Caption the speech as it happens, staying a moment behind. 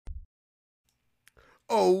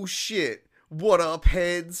Oh shit. What up,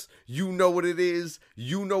 heads? You know what it is.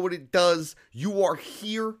 You know what it does. You are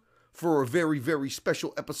here for a very, very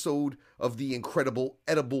special episode of the Incredible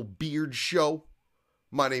Edible Beard Show.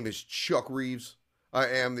 My name is Chuck Reeves. I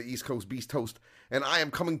am the East Coast Beast host, and I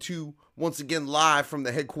am coming to you once again live from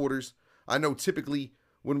the headquarters. I know typically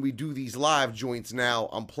when we do these live joints now,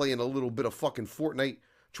 I'm playing a little bit of fucking Fortnite,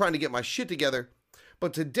 trying to get my shit together.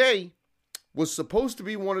 But today was supposed to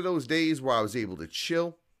be one of those days where I was able to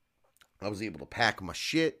chill. I was able to pack my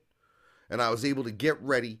shit, and I was able to get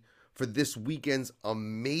ready for this weekend's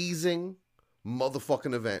amazing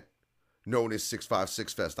motherfucking event known as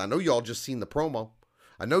 656 Fest. I know y'all just seen the promo.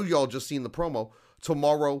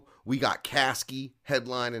 Tomorrow, we got Kasky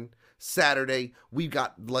headlining. Saturday, we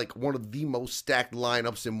got like one of the most stacked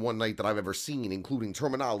lineups in one night that I've ever seen, including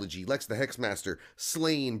Terminology, Lex the Hexmaster,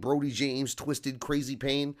 Slain, Brody James, Twisted, Crazy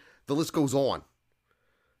Pain. The list goes on.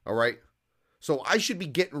 All right? So I should be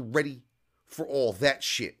getting ready for all that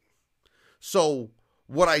shit. So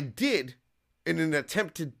what I did in an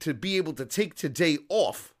attempt to be able to take today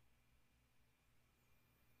off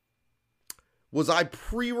was I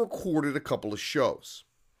pre-recorded a couple of shows.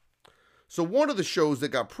 So one of the shows that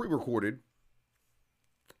got pre-recorded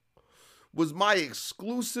was my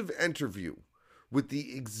exclusive interview with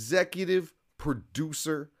the executive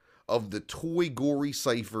producer of the Toy Gory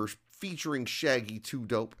Cypher featuring Shaggy 2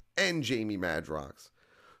 Dope and Jamie Madrox.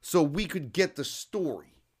 So we could get the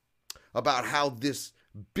story about how this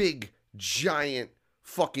big, giant,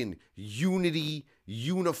 fucking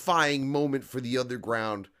unifying moment for the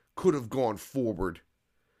underground could have gone forward,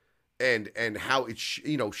 and how it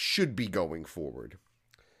should be going forward.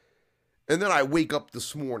 And then I wake up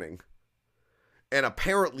this morning, and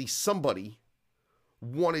apparently somebody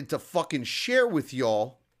wanted to fucking share with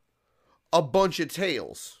y'all a bunch of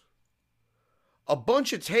tales. A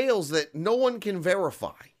bunch of tales that no one can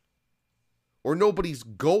verify. Or nobody's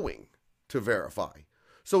going to verify.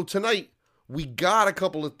 So tonight, we got a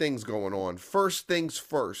couple of things going on. First things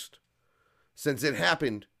first, since it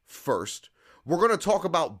happened first, we're going to talk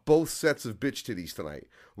about both sets of bitch titties tonight.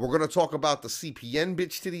 We're going to talk about the CPN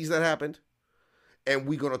bitch titties that happened, and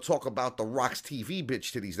we're going to talk about the Rocks TV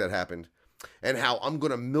bitch titties that happened, and how I'm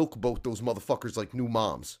going to milk both those motherfuckers like new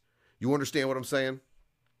moms. You understand what I'm saying?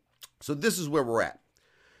 So this is where we're at.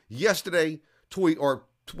 Yesterday,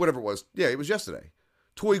 whatever it was. Yeah, it was yesterday.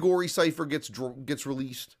 Toy Gory Cypher gets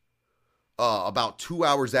released. About 2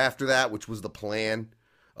 hours after that, which was the plan,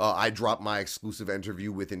 I dropped my exclusive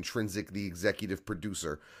interview with Intrinsic, the executive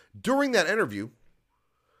producer. During that interview,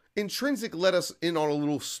 Intrinsic let us in on a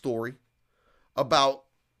little story about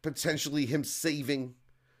potentially him saving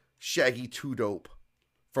Shaggy 2 Dope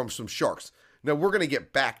from some sharks. Now, we're going to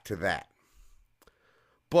get back to that.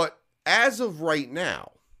 But as of right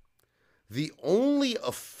now, the only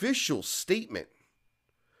official statement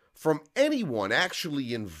from anyone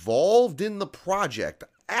actually involved in the project,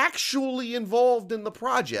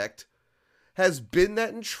 has been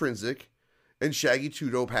that Intrinsic and Shaggy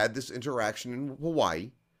 2 Dope had this interaction in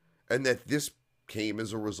Hawaii, and that this came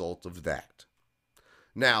as a result of that.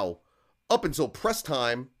 Now, up until press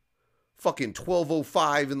time, fucking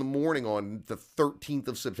 12:05 in the morning on the 13th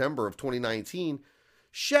of September of 2019,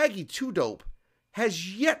 Shaggy 2 Dope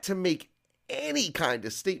has yet to make any kind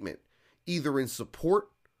of statement, either in support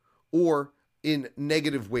or in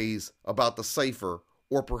negative ways about the cipher,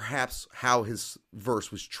 or perhaps how his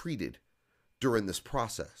verse was treated during this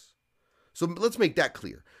process. So let's make that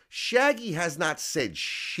clear. Shaggy has not said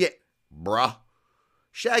shit, bruh.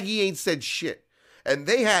 Shaggy ain't said shit. And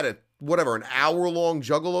they had an hour-long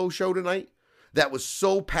Juggalo show tonight that was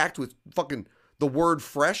so packed with fucking the word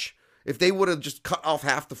fresh. If they would have just cut off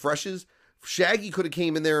half the freshes, Shaggy could have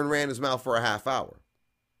came in there and ran his mouth for a half hour.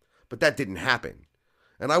 But that didn't happen.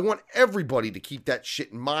 And I want everybody to keep that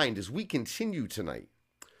shit in mind as we continue tonight.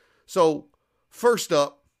 So, first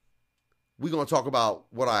up, we're going to talk about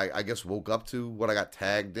what I guess woke up to, what I got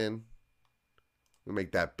tagged in. We'll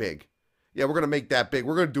make that big. Yeah, we're going to make that big.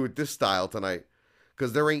 We're going to do it this style tonight.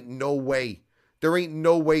 Because there ain't no way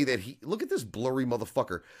that he... Look at this blurry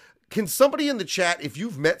motherfucker. Can somebody in the chat, if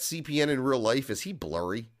you've met CPN in real life, is he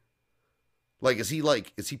blurry? Is he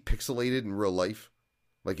pixelated in real life?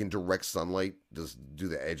 Like in direct sunlight? Do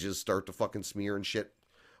the edges start to fucking smear and shit?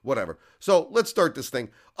 Whatever. So, let's start this thing.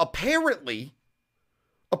 Apparently,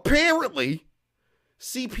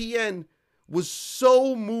 CPN was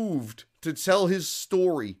so moved to tell his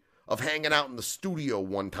story of hanging out in the studio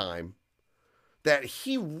one time that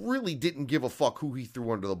he really didn't give a fuck who he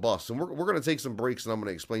threw under the bus. And we're going to take some breaks, and I'm going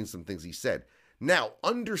to explain some things he said. Now,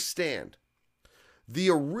 understand, the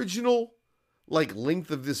original like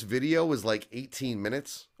length of this video is like 18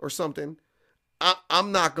 minutes or something,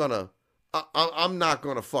 I'm not gonna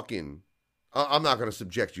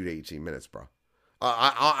subject you to 18 minutes, bro.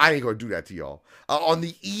 I ain't gonna do that to y'all. On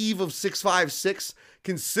the eve of 656,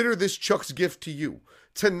 consider this Chuck's gift to you.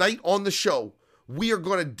 Tonight on the show, we are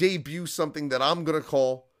gonna debut something that I'm gonna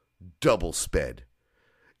call double sped.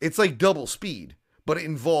 It's like double speed, but it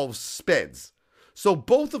involves speds. So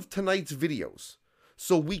both of tonight's videos,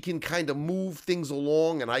 so we can kind of move things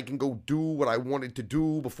along and I can go do what I wanted to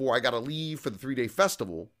do before I gotta leave for the 3-day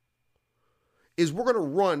festival, is we're gonna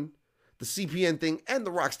run the CPN thing and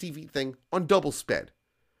the Rocks TV thing on double sped.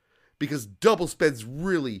 Because double sped's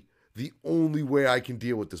really the only way I can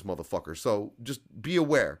deal with this motherfucker. So just be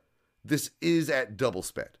aware, this is at double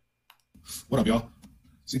sped. What up, y'all?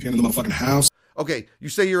 CPN in the motherfucking house. Okay, you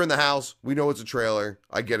say you're in the house. We know it's a trailer.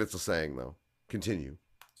 I get it's a saying, though. Continue.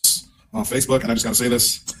 On Facebook, and I just gotta say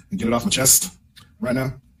this and get it off my chest right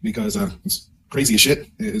now because it's crazy as shit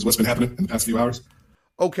is what's been happening in the past few hours.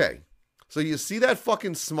 Okay, so you see that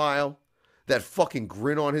fucking smile, that fucking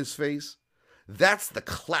grin on his face? That's the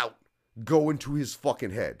clout going to his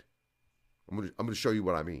fucking head. I'm gonna show you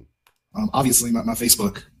what I mean. Obviously, my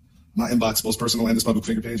Facebook, my inbox, both personal and this public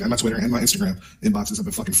figure page, and my Twitter and my Instagram inboxes have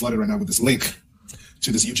been fucking flooded right now with this link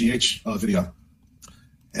to this UGH video.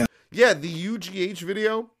 And, yeah, the UGH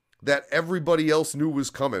video that everybody else knew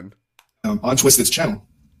was coming. On Twisted's channel.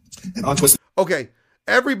 And on Twisted. Okay,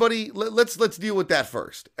 everybody, let's deal with that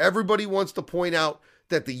first. Everybody wants to point out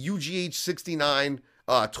that the UGH 69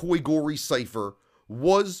 Toy Gory Cypher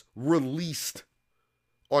was released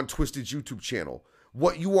on Twisted's YouTube channel.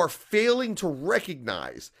 What you are failing to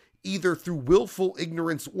recognize, either through willful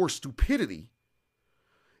ignorance or stupidity,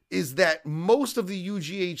 is that most of the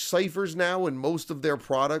UGH ciphers now and most of their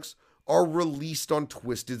products are released on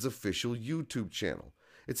Twisted's official YouTube channel.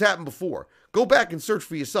 It's happened before. Go back and search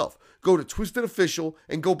for yourself. Go to Twisted Official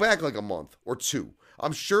and go back like a month or two.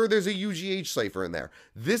 I'm sure there's a UGH cipher in there.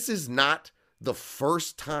 This is not the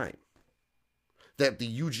first time that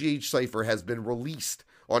the UGH cipher has been released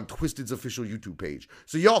on Twisted's official YouTube page.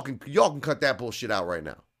 So y'all can cut that bullshit out right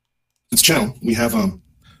now. This channel, we have and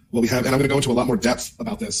I'm going to go into a lot more depth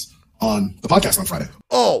about this on the podcast on Friday.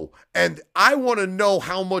 Oh, and I want to know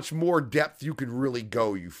how much more depth you can really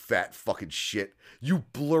go, you fat fucking shit. You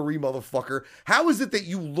blurry motherfucker. How is it that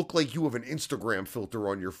you look like you have an Instagram filter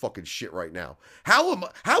on your fucking shit right now?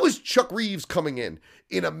 How is Chuck Reeves coming in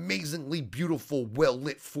amazingly beautiful,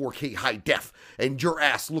 well-lit 4K high def, and your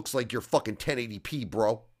ass looks like you're fucking 1080p,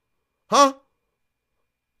 bro? Huh?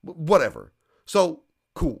 Whatever. So,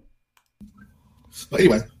 cool. But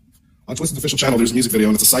anyway, on Twisted's official channel, there's a music video,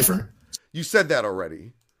 and it's a cipher. You said that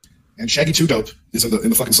already. And Shaggy 2 Dope is in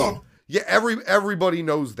the fucking song. Yeah, everybody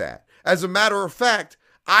knows that. As a matter of fact,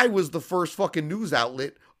 I was the first fucking news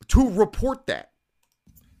outlet to report that.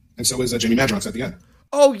 And so is Jamie Madrox at the end.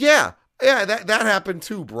 Oh, yeah. Yeah, that happened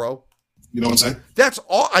too, bro. You know what I'm saying? That's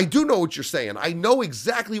all. I do know what you're saying. I know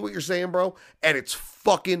exactly what you're saying, bro. And it's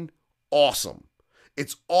fucking awesome.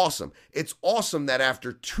 It's awesome. It's awesome that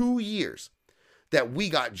after 2 years that we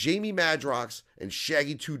got Jamie Madrox and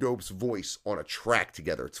Shaggy 2 Dope's voice on a track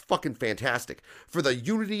together. It's fucking fantastic. For the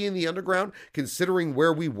unity in the underground, considering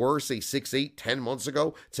where we were, say, 6, 8, 10 months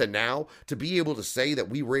ago to now, to be able to say that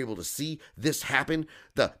we were able to see this happen,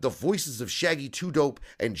 the voices of Shaggy 2 Dope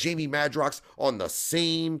and Jamie Madrox on the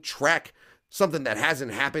same track, something that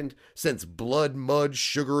hasn't happened since Blood, Mud,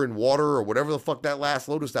 Sugar, and Water, or whatever the fuck that last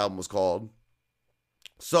Lotus album was called.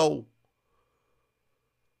 So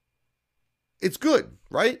it's good,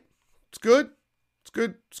 right? It's good. It's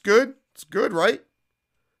good. It's good. It's good, right?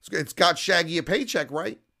 It's got Shaggy a paycheck,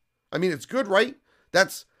 right? I mean, it's good, right?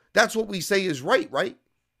 That's what we say is right, right?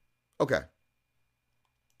 Okay.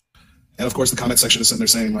 And of course, the comment section is sitting there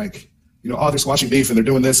saying, like, oh, they're squashing beef and they're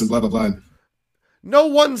doing this and blah, blah, blah. No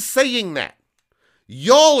one's saying that.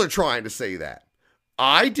 Y'all are trying to say that.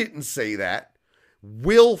 I didn't say that.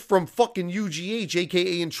 Will from fucking UGH,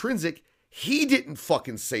 aka Intrinsic, he didn't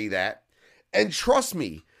fucking say that. And trust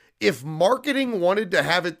me, if marketing wanted to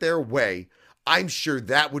have it their way, I'm sure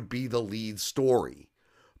that would be the lead story.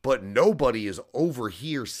 But nobody is over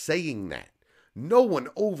here saying that. No one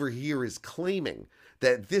over here is claiming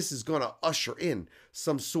that this is going to usher in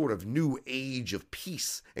some sort of new age of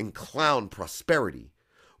peace and clown prosperity.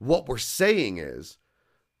 What we're saying is,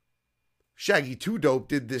 Shaggy 2 Dope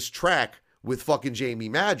did this track with fucking Jamie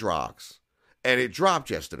Madrox, and it dropped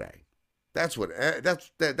yesterday. That's what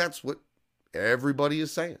everybody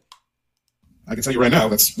is saying. I can tell you right now,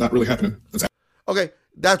 that's not really happening. Okay,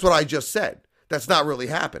 that's what I just said. That's not really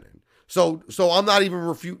happening. So I'm not even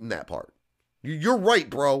refuting that part. You're right,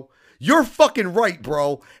 bro. You're fucking right,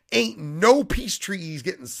 bro. Ain't no peace treaties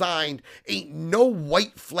getting signed. Ain't no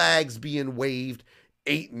white flags being waved.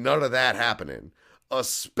 Ain't none of that happening.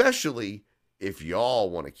 Especially if y'all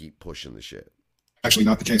want to keep pushing the shit. Actually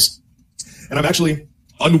not the case. And I'm actually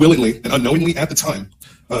unwillingly and unknowingly at the time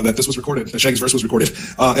that this was recorded, that Shaggy's verse was recorded,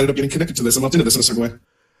 ended up getting connected to this and lumped into this in a certain way.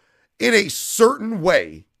 In a certain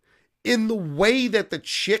way. In the way that the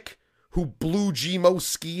chick who blew G-Mo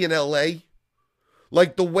ski in L.A.,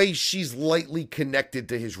 like the way she's lightly connected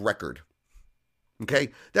to his record.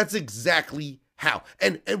 Okay? That's exactly how.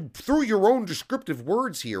 And through your own descriptive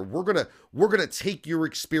words here, we're gonna take your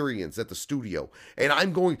experience at the studio. And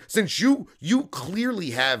I'm going, since you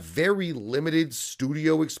clearly have very limited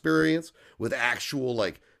studio experience with actual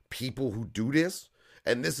like people who do this,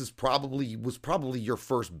 and this was probably your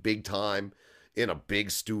first big time in a big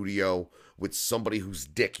studio with somebody whose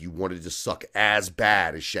dick you wanted to suck as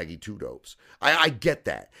bad as Shaggy 2 Dopes. I get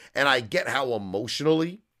that. And I get how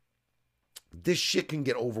emotionally this shit can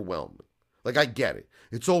get overwhelming. Like, I get it.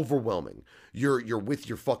 It's overwhelming. You're with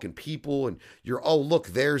your fucking people and you're, oh, look,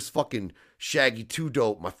 there's fucking Shaggy 2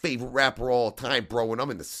 Dope, my favorite rapper of all time, bro, and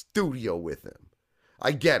I'm in the studio with him.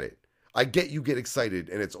 I get it. I get you get excited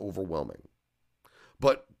and it's overwhelming.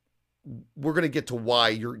 But we're going to get to why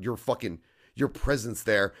your presence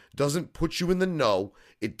there doesn't put you in the know.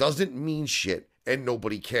 It doesn't mean shit and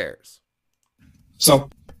nobody cares. So,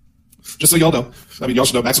 just so y'all know, I mean, y'all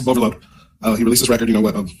should know Maximum Overload. He released this record, a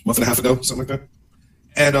month and a half ago, something like that.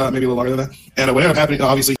 And maybe a little longer than that. And what ended up happening,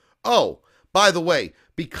 obviously. Oh, by the way,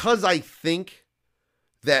 because I think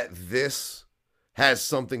that this has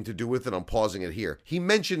something to do with it, I'm pausing it here. He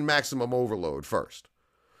mentioned Maximum Overload first.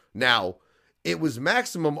 Now, it was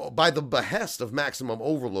by the behest of Maximum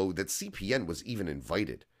Overload that CPN was even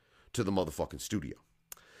invited to the motherfucking studio.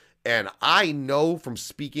 And I know from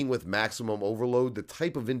speaking with Maximum Overload the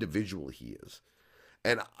type of individual he is.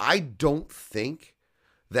 And I don't think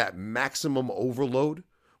that Maximum Overload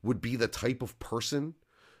would be the type of person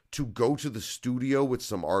to go to the studio with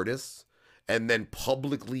some artists and then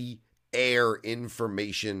publicly air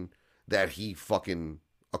information that he fucking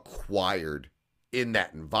acquired in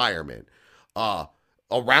that environment.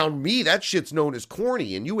 Around me, that shit's known as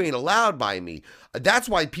corny and you ain't allowed by me. That's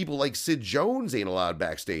why people like Sid Jones ain't allowed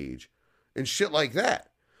backstage and shit like that.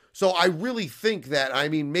 So I really think that, I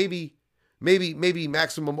mean, maybe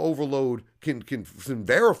Maximum Overload can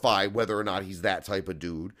verify whether or not he's that type of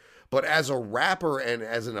dude. But as a rapper and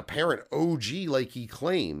as an apparent OG like he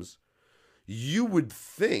claims, you would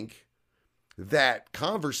think that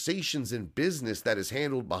conversations in business that is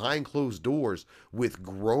handled behind closed doors with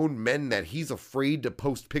grown men that he's afraid to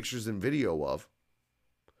post pictures and video of,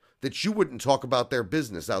 that you wouldn't talk about their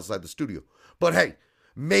business outside the studio. But hey,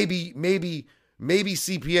 maybe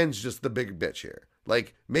CPN's just the big bitch here.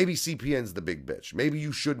 Like, maybe CPN's the big bitch. Maybe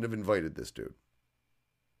you shouldn't have invited this dude.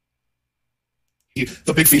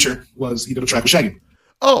 The big feature was he did a track with Shaggy.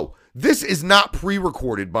 Oh, this is not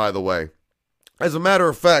pre-recorded, by the way. As a matter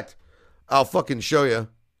of fact, I'll fucking show you.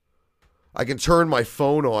 I can turn my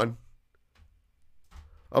phone on.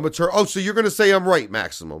 Oh, so you're going to say I'm right,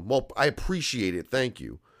 Maximum. Well, I appreciate it. Thank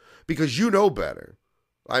you. Because you know better.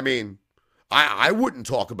 I mean, I wouldn't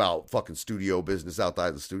talk about fucking studio business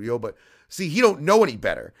outside the studio, but see, he don't know any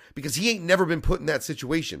better because he ain't never been put in that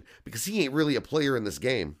situation because he ain't really a player in this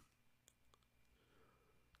game.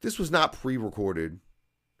 This was not pre-recorded.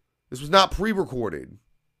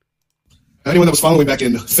 Anyone that was following back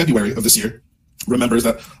in February of this year remembers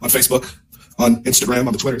that on Facebook, on Instagram,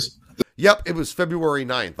 on the Twitters. Yep, it was February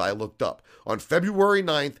 9th. I looked up. On February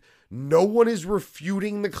 9th, no one is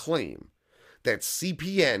refuting the claim that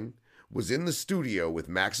CPN was in the studio with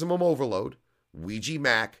Maximum Overload, Ouija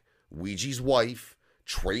Mac, Ouija's wife,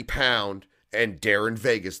 Trey Pound, and Darren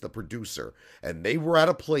Vegas, the producer. And they were at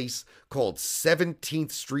a place called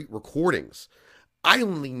 17th Street Recordings. I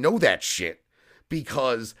only know that shit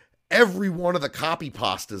because every one of the copy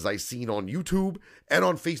pastas I seen on YouTube and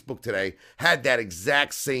on Facebook today had that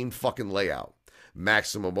exact same fucking layout.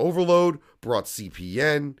 Maximum Overload brought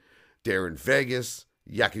CPN, Darren Vegas,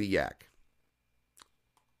 yakety yak.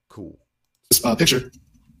 Cool. This picture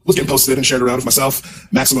was getting posted and shared around with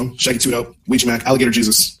myself, Maximum, Shaggy 2 Dope, Ouija Mac, Alligator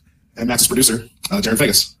Jesus, and Max's producer, Darren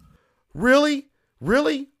Vegas. Really?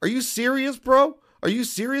 Really? Are you serious, bro?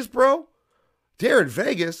 Darren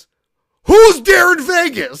Vegas? Who's Darren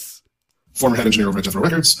Vegas? Former head engineer over at Jethro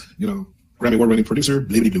Records, Grammy award-winning producer,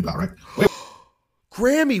 blibbity blue blah, right?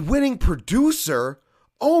 Grammy-winning producer?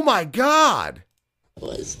 Oh my God.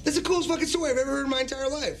 That's the coolest fucking story I've ever heard in my entire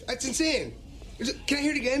life. That's insane. Can I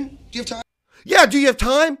hear it again? Do you have time? Yeah, do you have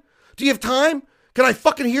time? Can I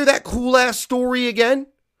fucking hear that cool-ass story again?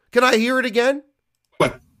 Can I hear it again?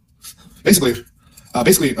 But basically,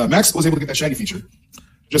 Max was able to get that Shaggy feature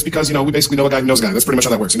just because, you know, we basically know a guy who knows a guy. That's pretty much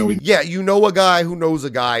how that works. You know, Yeah, you know a guy who knows a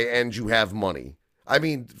guy and you have money. I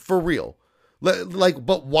mean, for real. Like,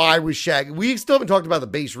 but why was Shaggy? We still haven't talked about the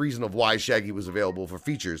base reason of why Shaggy was available for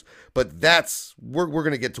features, but we're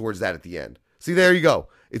going to get towards that at the end. See, there you go.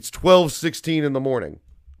 It's 12:16 in the morning.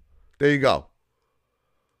 There you go.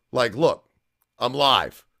 Like, look, I'm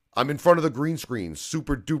live. I'm in front of the green screen,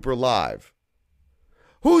 super duper live.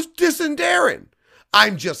 Who's dissing Darren?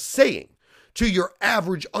 I'm just saying, to your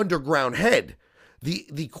average underground head,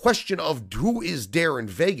 the question of who is Darren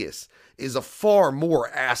Vegas is a far more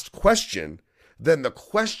asked question than the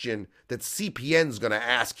question that CPN's going to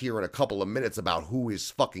ask here in a couple of minutes about who is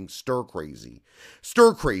fucking Stir Crazy.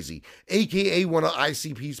 Stir Crazy, a.k.a. one of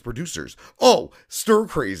ICP's producers. Oh, Stir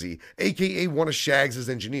Crazy, a.k.a. one of Shags'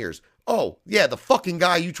 engineers. Oh, yeah, the fucking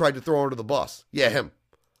guy you tried to throw under the bus. Yeah, him.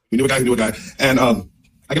 We knew a guy who knew a guy. And I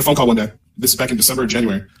get a phone call one day. This is back in December or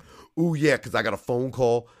January. Ooh, yeah, because I got a phone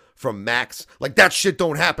call from Max. Like, that shit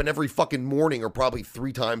don't happen every fucking morning or probably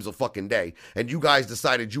 3 times a fucking day. And you guys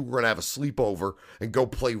decided you were going to have a sleepover and go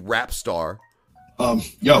play Rap Star.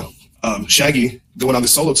 Shaggy, going on the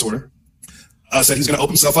solo tour, said he's going to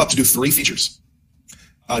open himself up to do 3 features.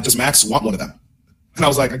 Does Max want one of them? And I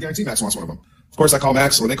was like, I guarantee Max wants one of them. Of course, I call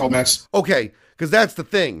Max, or they call Max. Okay, because that's the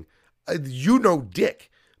thing. You know dick,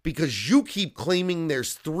 because you keep claiming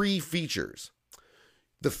there's 3 features.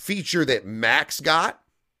 The feature that Max got,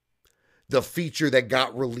 the feature that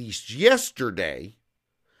got released yesterday,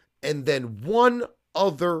 and then one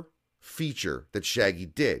other feature that Shaggy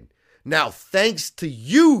did. Now, thanks to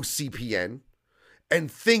you, CPN, and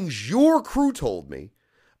things your crew told me,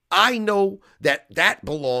 I know that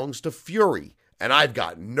belongs to Fury, and I've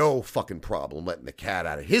got no fucking problem letting the cat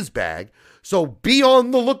out of his bag. So be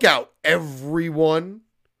on the lookout, everyone.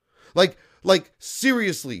 Like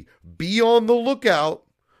seriously, be on the lookout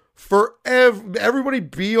for everybody.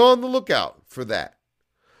 Be on the lookout for that.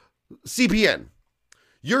 CPN,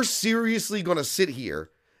 you're seriously going to sit here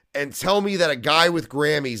and tell me that a guy with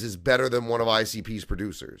Grammys is better than one of ICP's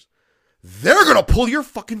producers? They're going to pull your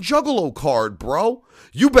fucking Juggalo card, bro.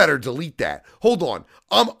 You better delete that. Hold on.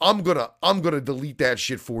 I'm going to delete that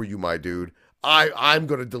shit for you, my dude. I'm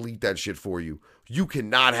going to delete that shit for you. You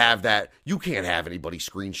cannot have that. You can't have anybody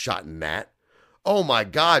screenshotting that. Oh my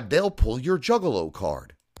God, they'll pull your Juggalo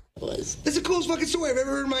card. That's the coolest fucking story I've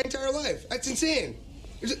ever heard in my entire life. That's insane.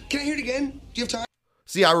 Can I hear it again? Do you have time?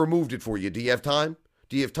 See, I removed it for you. Do you have time?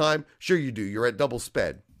 Do you have time? Sure you do. You're at double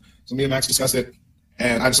sped. So me and Max discussed it,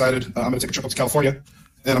 and I decided I'm going to take a trip up to California, and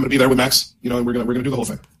I'm going to be there with Max, you know, and we're going to do the whole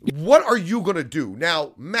thing. What are you going to do?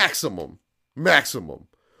 Now, Maximum,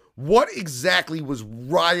 what exactly was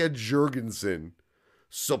Raya Jurgensen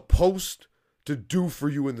supposed to do for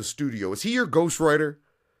you in the studio? Is he your ghostwriter?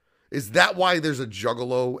 Is that why there's a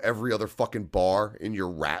Juggalo every other fucking bar in your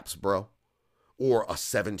raps, bro? Or a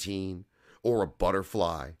 17, or a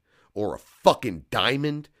Butterfly, or a fucking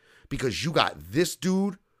Diamond? Because you got this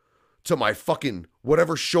dude to my fucking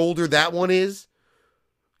whatever shoulder that one is.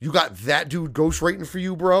 You got that dude ghostwriting for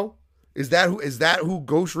you, bro? Is that who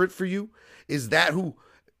ghostwrit for you? Is that who,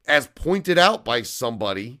 as pointed out by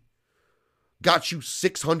somebody, got you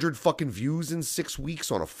 600 fucking views in 6 weeks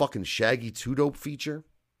on a fucking Shaggy 2 Dope feature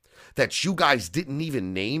that you guys didn't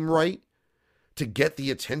even name right to get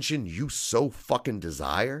the attention you so fucking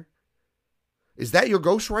desire? Is that your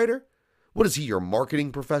ghostwriter? What is he, your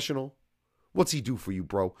marketing professional? What's he do for you,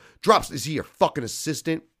 bro? Is he your fucking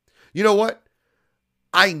assistant? You know what?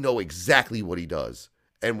 I know exactly what he does.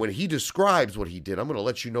 And when he describes what he did, I'm going to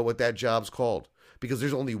let you know what that job's called. Because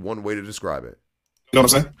there's only one way to describe it. You know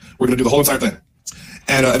what I'm saying? We're going to do the whole entire thing.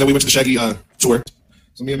 And then we went to the Shaggy tour.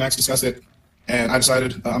 So me and Max discussed it. And I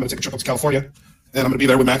decided I'm going to take a trip up to California. And I'm going to be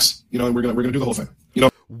there with Max. You know, and we're going to do the whole thing. You know,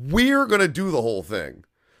 we're going to do the whole thing.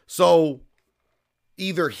 So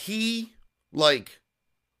either he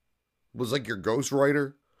was like your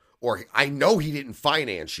ghostwriter, or I know he didn't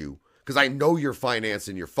finance you, because I know you're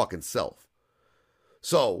financing your fucking self.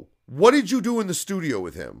 So what did you do in the studio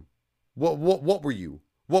with him? What were you?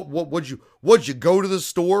 What'd you go to the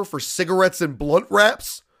store for cigarettes and blunt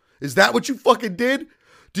wraps? Is that what you fucking did?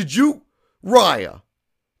 Did you, Raya,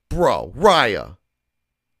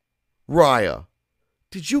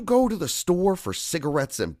 did you go to the store for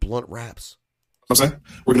cigarettes and blunt wraps? I'm saying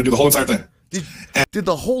we're going to do the whole entire thing. Did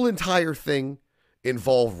the whole entire thing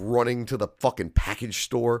involve running to the fucking package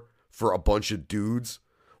store for a bunch of dudes,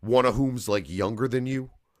 one of whom's like younger than you?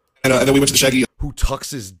 And then we went to the Shaggy who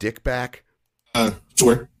tucks his dick back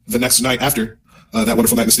tour the next night after that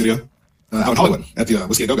wonderful night in the studio out in Hollywood at the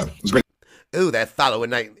Whiskey A Go Go. It was great. Oh, that following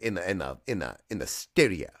night in the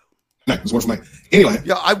studio. No, it was more for my. Anyway.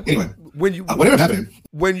 Yeah, Anyway. When you what ended up happening?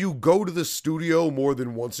 When you go to the studio more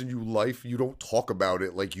than once in your life, you don't talk about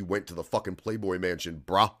it like you went to the fucking Playboy Mansion,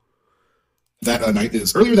 brah. That night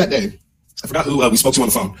is earlier that day. I forgot who we spoke to on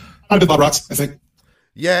the phone. Might have been Bob Rocks, I think.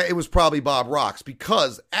 Yeah, it was probably Bob Rocks,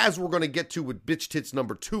 because as we're going to get to with Bitch Tits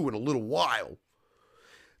number 2 in a little while,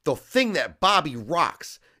 the thing that Bobby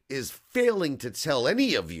Rocks is failing to tell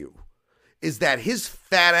any of you is that his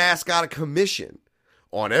fat ass got a commission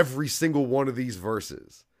on every single one of these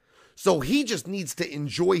verses. So he just needs to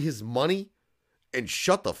enjoy his money and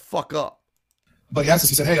shut the fuck up. But he asked us,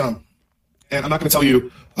 he said, hey, and I'm not going to tell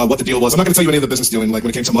you what the deal was. I'm not going to tell you any of the business dealing, like when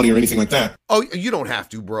it came to money or anything like that. Oh, you don't have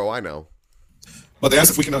to, bro. I know. But they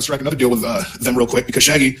asked if we can strike another deal with them real quick, because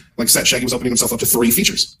Shaggy, like I said, Shaggy was opening himself up to 3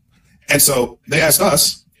 features. And so they asked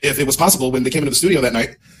us if it was possible when they came into the studio that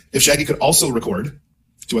night, if Shaggy could also record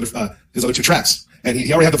his other 2 tracks. And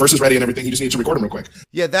he already had the verses ready and everything. He just needed to record them real quick.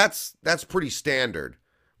 Yeah, that's pretty standard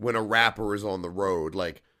when a rapper is on the road.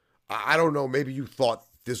 Like, I don't know, maybe you thought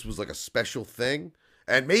this was like a special thing.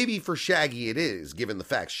 And maybe for Shaggy it is, given the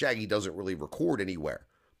fact Shaggy doesn't really record anywhere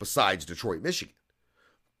besides Detroit, Michigan.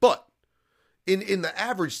 But in the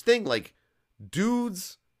average thing, like,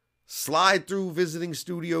 dudes slide through visiting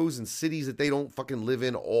studios in cities that they don't fucking live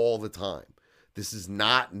in all the time. This is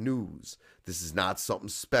not news. This is not something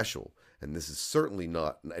special. And this is certainly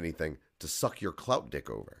not anything to suck your clout dick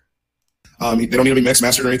over. They don't need to be mixed,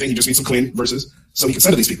 mastered, or anything. He just needs some clean verses so he can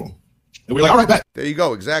send to these people. And we're like, all right, bet. There you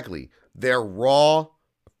go, exactly. They're raw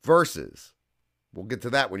verses. We'll get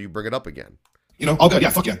to that when you bring it up again. You know, all good.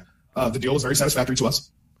 Yeah, fuck yeah. The deal was very satisfactory to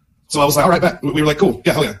us. So I was like, all right, bet. We were like, cool.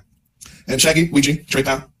 Yeah, hell yeah. And Shaggy, Ouija, Trey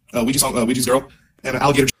Pound, Ouija's girl, and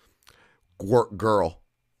Alligator. Girl.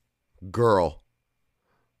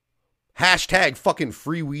 Hashtag fucking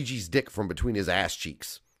free Ouija's dick from between his ass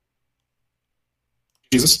cheeks.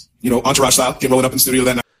 Jesus, Entourage style, came rolling up in the studio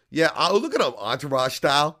that night. Yeah, look at him, Entourage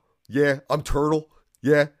style. Yeah, I'm Turtle.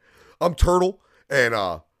 Yeah, I'm Turtle.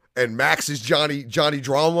 And Max is Johnny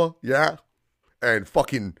Drama. Yeah, and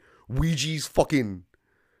fucking Ouija's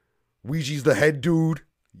the head dude.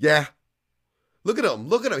 Yeah, look at him.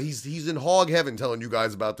 He's in hog heaven telling you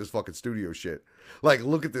guys about this fucking studio shit. Like,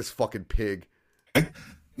 look at this fucking pig. And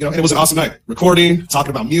it was an awesome night. Recording, talking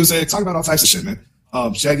about music, talking about all types of shit, man.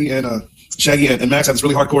 Shaggy and Max had this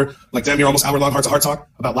really hardcore, like damn near almost hour-long heart-to-heart talk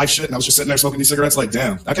about life shit, and I was just sitting there smoking these cigarettes like,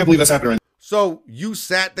 damn, I can't believe that's happening. So you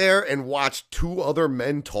sat there and watched 2 other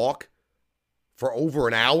men talk for over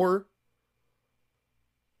an hour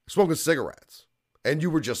smoking cigarettes, and you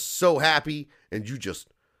were just so happy, and you just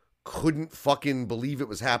couldn't fucking believe it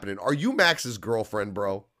was happening. Are you Max's girlfriend,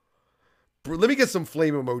 bro? Let me get some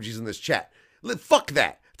flame emojis in this chat. Fuck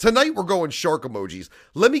that. Tonight we're going shark emojis.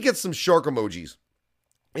 Let me get some shark emojis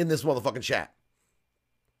in this motherfucking chat.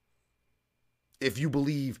 If you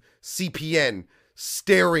believe CPN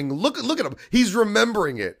staring, look at him. He's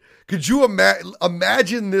remembering it. Could you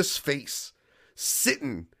imagine this face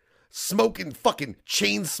sitting, smoking fucking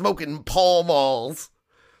chain smoking Pall Malls,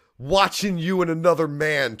 watching you and another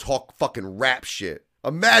man talk fucking rap shit?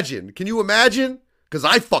 Imagine. Can you imagine? Because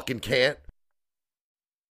I fucking can't.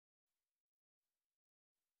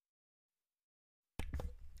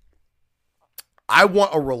 I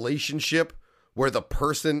want a relationship where the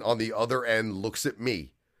person on the other end looks at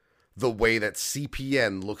me the way that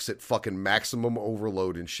CPN looks at fucking Maximum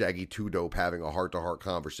Overload and Shaggy 2 Dope having a heart-to-heart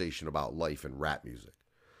conversation about life and rap music.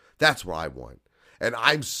 That's what I want. And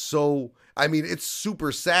it's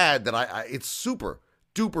super sad that it's super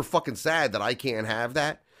duper fucking sad that I can't have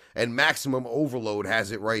that. And Maximum Overload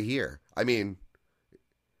has it right here. I mean,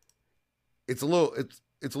 it's a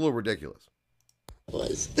little ridiculous.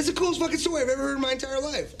 That's the coolest fucking story I've ever heard in my entire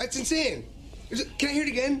life. That's insane. Can I hear it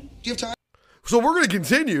again? Do you have time? So we're going to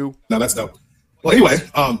continue. No, that's dope. Well, anyway.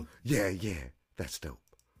 Yeah, that's dope.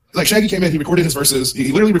 Like, Shaggy came in, he recorded his verses. He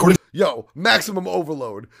literally recorded. Yo, Maximum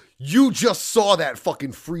Overload. You just saw that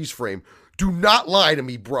fucking freeze frame. Do not lie to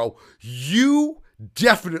me, bro. You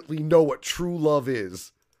definitely know what true love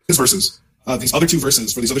is. His verses. These other 2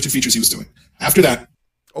 verses for these other 2 features he was doing. After that.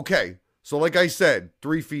 Okay, so like I said,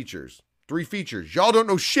 3 features. 3 features. Y'all don't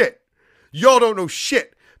know shit. Y'all don't know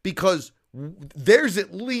shit because there's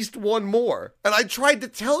at least one more. And I tried to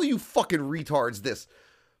tell you fucking retards this.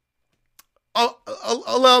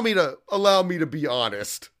 Allow me to be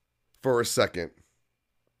honest for a second.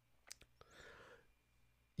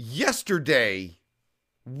 Yesterday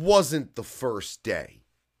wasn't the first day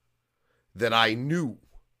that I knew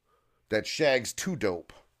that Shags 2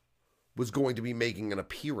 Dope was going to be making an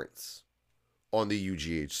appearance on the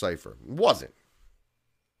UGH Cypher. It wasn't.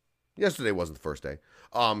 Yesterday wasn't the first day.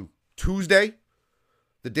 Tuesday,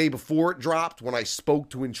 the day before it dropped, when I spoke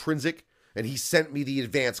to Intrinsic and he sent me the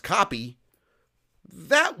advanced copy,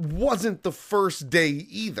 that wasn't the first day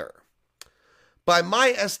either. By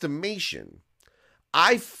my estimation,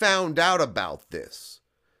 I found out about this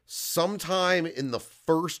sometime in the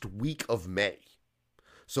first week of May.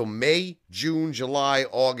 So May, June, July,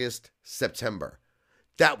 August, September.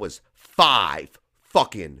 That was 5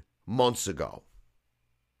 fucking months ago.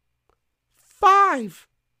 5.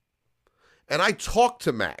 And I talked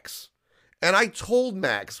to Max. And I told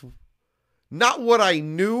Max not what I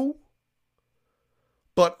knew,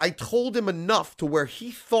 but I told him enough to where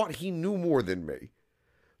he thought he knew more than me.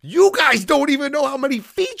 You guys don't even know how many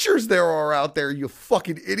features there are out there, you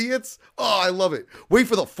fucking idiots. Oh, I love it. Wait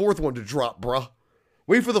for the 4th one to drop, bruh.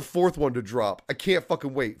 Wait for the 4th one to drop. I can't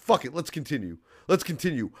fucking wait. Fuck it, let's continue. Let's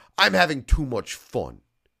continue. I'm having too much fun.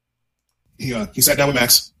 He sat down with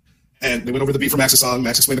Max, and they went over the beat for Max's song.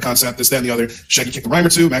 Max explained the concept, this, that, and the other. Shaggy kicked a rhyme or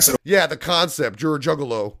two. Max said, yeah, the concept. You're a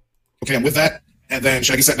juggalo. okay, I'm with that. And then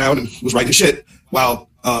Shaggy sat down and was writing his shit while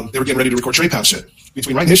they were getting ready to record Trey Pound's shit.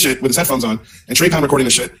 Between writing his shit with his headphones on and Trey Pound recording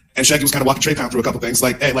the shit, and Shaggy was kind of walking Trey Pound through a couple things,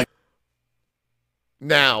 like, hey, like.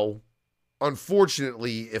 Now,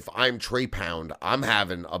 unfortunately, if I'm Trey Pound, I'm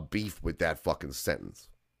having a beef with that fucking sentence.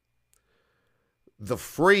 The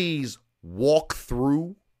phrase walk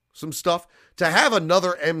through some stuff, to have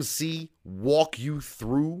another MC walk you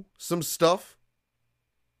through some stuff,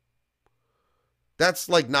 that's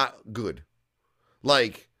like not good.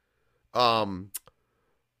 Like, Eazy-E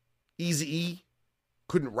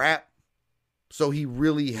couldn't rap, so he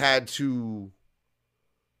really had to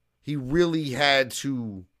be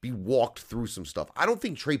walked through some stuff. I don't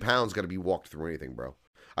think Trey Pound's gonna be walked through anything, bro.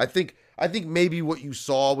 I think maybe what you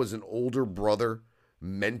saw was an older brother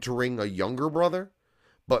mentoring a younger brother,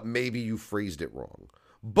 but maybe you phrased it wrong.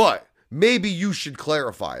 But maybe you should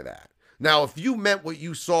clarify that. Now, if you meant what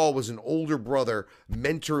you saw was an older brother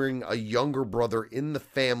mentoring a younger brother in the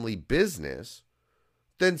family business,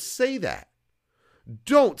 then say that.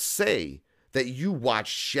 Don't say that you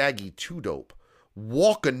watched Shaggy 2 Dope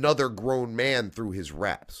walk another grown man through his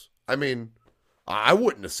raps. I mean, I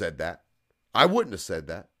wouldn't have said that. I wouldn't have said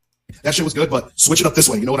that. That shit was good, but switch it up this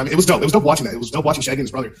way. You know what I mean? It was dope. It was dope watching that. It was dope watching Shaggy and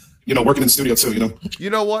his brother, working in the studio too, You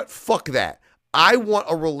know what? Fuck that. I want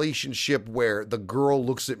a relationship where the girl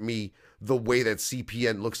looks at me the way that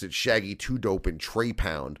CPN looks at Shaggy 2 Dope and Trey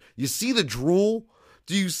Pound. You see the drool?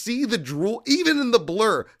 Do you see the drool? Even in the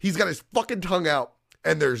blur, he's got his fucking tongue out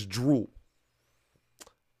and there's drool.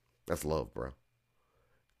 That's love, bro.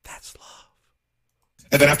 That's love.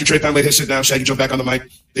 And then after Trey Pound laid his shit down, Shaggy jumped back on the mic.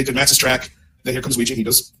 They did Max's track. Then here comes Weezy. He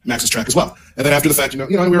does Max's track as well. And then after the fact, we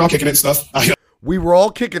were all kicking it and stuff. We were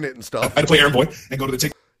all kicking it and stuff. I had to play Aaron Boy and go to the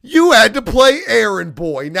tick. You had to play Aaron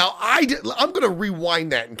Boy. Now, I'm going to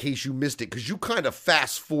rewind that in case you missed it, because you kind of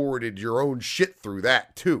fast-forwarded your own shit through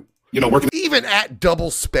that, too. Working. Even at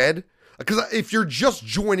double sped, because if you're just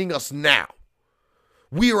joining us now,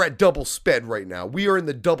 we are at double sped right now. We are in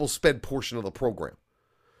the double sped portion of the program.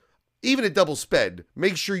 Even at double sped,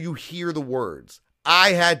 make sure you hear the words.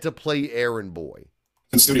 I had to play Aaron Boy.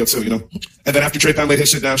 In studio too, And then after Trey Pound laid his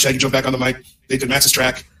shit down, Shaggy jumped back on the mic. They did Max's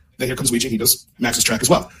track. Then here comes Weezy. He does Max's track as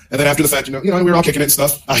well. And then after the fact, we were all kicking it and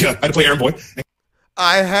stuff. I had to play Aaron Boy.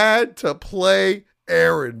 I had to play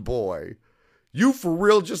Aaron Boy. You for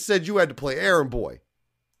real just said you had to play Aaron Boy.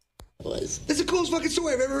 That's the coolest fucking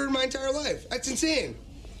story I've ever heard in my entire life. That's insane.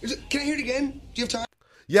 Can I hear it again? Do you have time?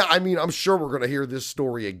 Yeah, I mean, I'm sure we're going to hear this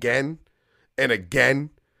story again and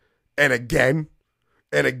again and again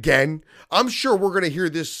and again. I'm sure we're going to hear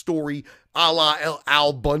this story a la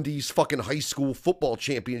Al Bundy's fucking high school football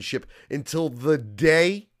championship until the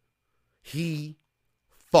day he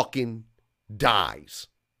fucking dies.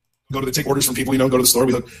 Go to take orders from people, go to the store.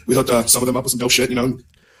 We hooked some of them up with some dope shit,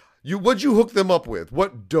 What'd you hook them up with?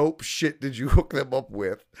 What dope shit did you hook them up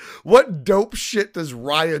with? What dope shit does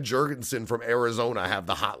Raya Jurgensen from Arizona have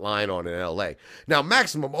the hotline on in LA? Now,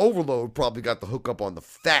 Maximum Overload probably got the hookup on the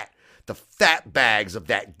fat bags of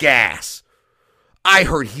that gas. I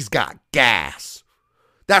heard he's got gas.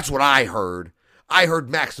 That's what I heard. I heard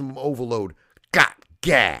Maximum Overload got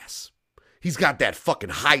gas. He's got that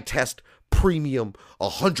fucking high test premium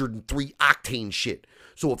 103 octane shit.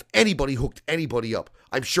 So if anybody hooked anybody up,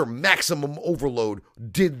 I'm sure Maximum Overload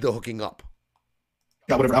did the hooking up.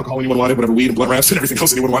 Got whatever alcohol anyone wanted, whatever weed and blunt wraps and everything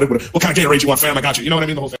else anyone wanted. What kind of Gatorade you want, fam? I got you. You know what I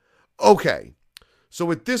mean? The whole thing. Okay.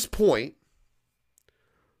 So at this point,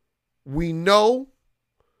 we know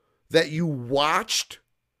that you watched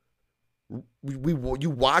you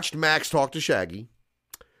watched Max talk to Shaggy.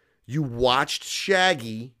 You watched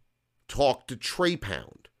Shaggy talk to Trey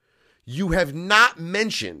Pound. you have not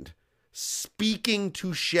mentioned speaking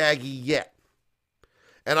to Shaggy yet.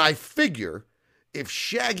 And I figure if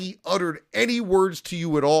Shaggy uttered any words to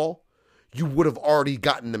you at all, you would have already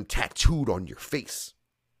gotten them tattooed on your face.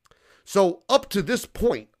 So up to this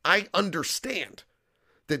point, I understand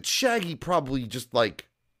that Shaggy probably just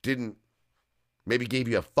didn't, maybe gave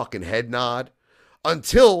you a fucking head nod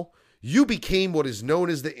until you became what is known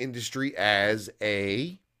as the industry as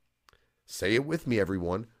a, say it with me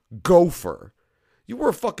everyone, gopher. You were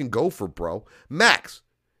a fucking gopher, bro. Max,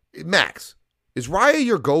 is Raya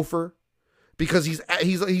your gopher? Because he's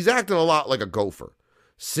acting a lot like a gopher.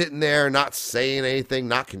 Sitting there, not saying anything,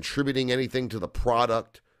 not contributing anything to the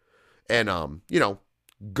product, and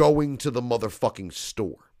going to the motherfucking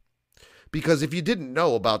store. Because if you didn't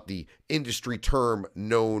know about the industry term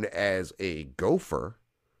known as a gopher,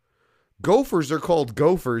 gophers are called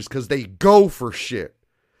gophers because they go for shit.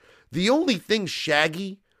 The only thing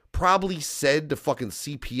Shaggy probably said to fucking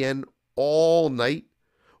CPN all night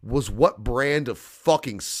was what brand of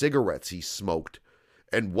fucking cigarettes he smoked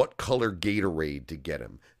and what color Gatorade to get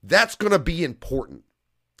him. That's going to be important.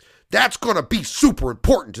 That's going to be super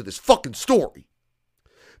important to this fucking story.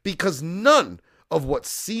 Because none of what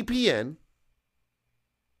CPN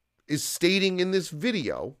is stating in this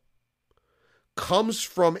video comes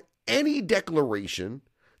from any declaration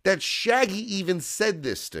that Shaggy even said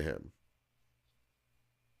this to him.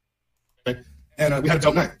 And we had a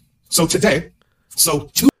dope night. So today,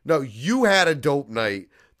 No, you had a dope night.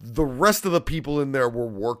 The rest of the people in there were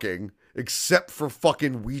working, except for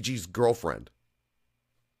fucking Ouija's girlfriend.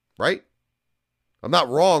 Right? I'm not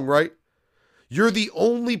wrong, right? You're the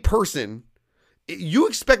only person. You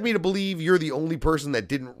expect me to believe you're the only person that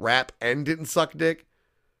didn't rap and didn't suck dick?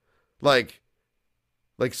 Like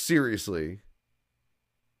seriously.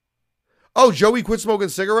 Oh, Joey quit smoking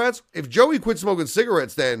cigarettes? If Joey quit smoking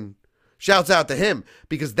cigarettes, then shouts out to him,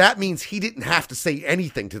 because that means he didn't have to say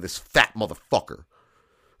anything to this fat motherfucker.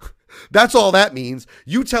 That's all that means.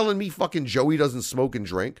 You telling me fucking Joey doesn't smoke and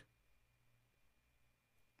drink?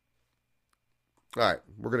 All right,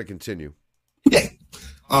 we're going to continue. Yeah.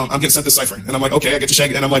 I'm getting sent this cipher. And I'm like, okay, I get to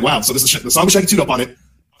Shaggy. And I'm like, wow, so this is the song with Shaggy 2 Dope on it,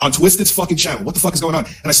 on Twisted's fucking channel. What the fuck is going on?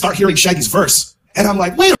 And I start hearing Shaggy's verse. And I'm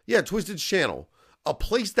like, wait. Yeah, Twisted's channel. A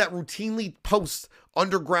place that routinely posts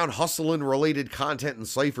underground hustling related content and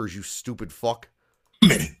ciphers, you stupid fuck. A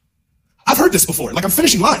minute. I've heard this before. Like, I'm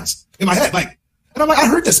finishing lines in my head. And I'm like, I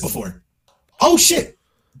heard this before. Oh, shit.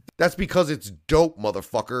 That's because it's dope,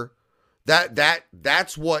 motherfucker.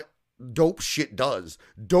 That's what dope shit does.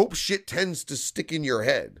 Dope shit tends to stick in your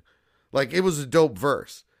head. Like, it was a dope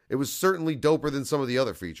verse. It was certainly doper than some of the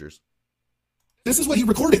other features. This is what he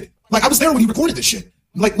recorded. Like, I was there when he recorded this shit.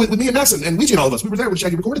 Like, with me and Max and Ouija and all of us. We were there when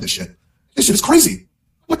Shaggy recorded this shit. This shit is crazy.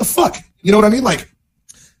 What the fuck? You know what I mean? Like,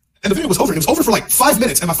 and the video was over. It was over for like 5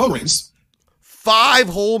 minutes, and my phone rings. 5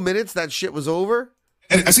 whole minutes that shit was over?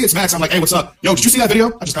 And I see it's Max. I'm like, hey, what's up? Yo, did you see that video?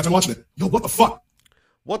 I just got done watching it. Yo, what the fuck?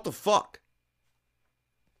 What the fuck?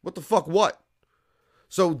 What the fuck what?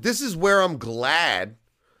 So this is where I'm glad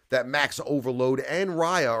that Max Overload and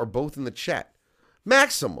Raya are both in the chat.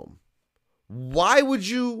 Maximum, why would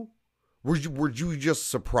you... Were you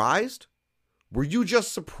just surprised? Were you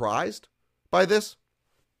just surprised by this?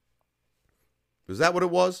 Is that what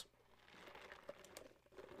it was?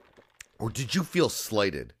 Or did you feel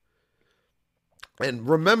slighted? And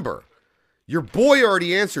remember, your boy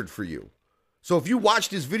already answered for you. So if you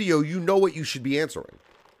watched his video, you know what you should be answering.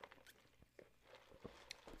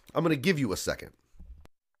 I'm going to give you a second.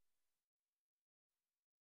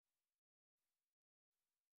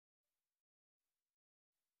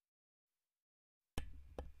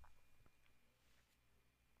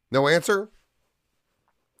 No answer?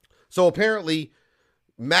 So apparently,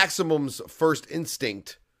 Maximum's first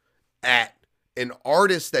instinct at an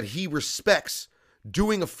artist that he respects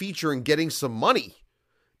doing a feature and getting some money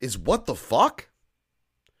is what the fuck?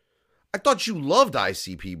 I thought you loved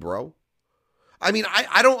ICP, bro. I mean,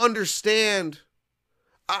 I don't understand.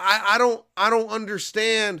 I don't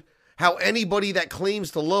understand how anybody that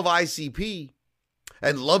claims to love ICP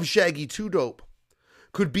and love Shaggy 2 Dope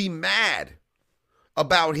could be mad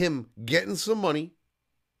about him getting some money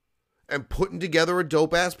and putting together a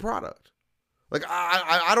dope-ass product. Like,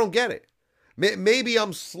 I don't get it. Maybe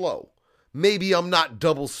I'm slow. Maybe I'm not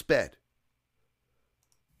double sped.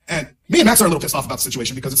 And me and Max are a little pissed off about the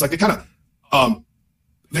situation because it's like they kind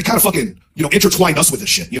of fucking, intertwined us with this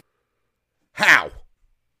shit. You know? How?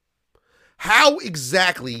 How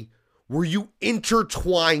exactly were you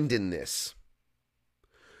intertwined in this?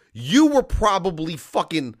 You were probably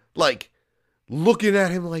fucking, like, looking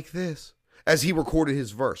at him like this. as he recorded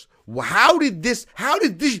his verse. How did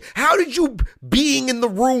you being in the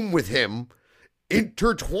room with him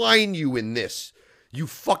intertwine you in this? You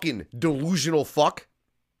fucking delusional fuck.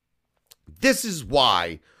 This is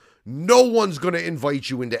why no one's going to invite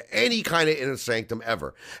you into any kind of inner sanctum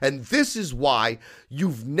ever. And this is why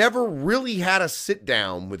you've never really had a sit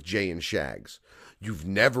down with Jay and Shags. You've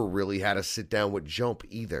never really had a sit down with Jump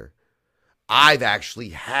either. I've actually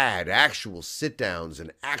had actual sit downs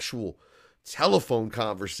and actual telephone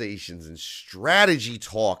conversations and strategy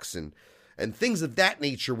talks and things of that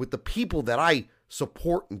nature with the people that I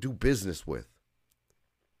support and do business with.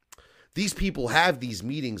 These people have these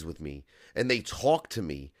meetings with me and they talk to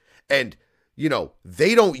me, and, you know,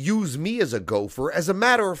 they don't use me as a gopher. As a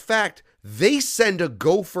matter of fact, they send a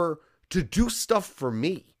gopher to do stuff for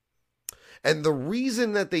me. And the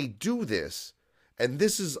reason that they do this, and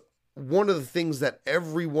this is one of the things that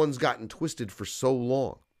everyone's gotten twisted for so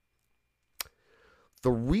long,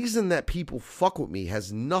 the reason that people fuck with me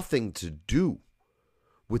has nothing to do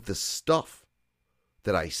with the stuff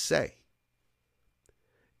that I say.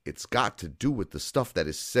 It's got to do with the stuff that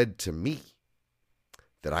is said to me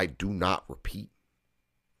that I do not repeat.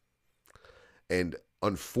 And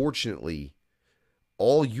unfortunately,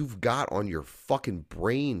 all you've got on your fucking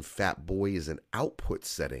brain, fat boy, is an output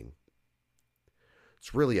setting.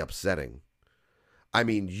 It's really upsetting. I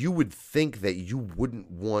mean, you would think that you wouldn't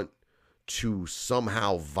want to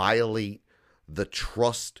somehow violate the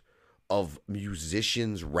trust of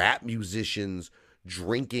musicians, rap musicians,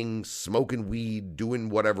 drinking, smoking weed, doing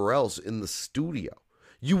whatever else in the studio.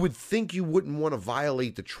 You would think you wouldn't want to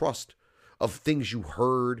violate the trust of things you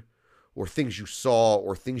heard or things you saw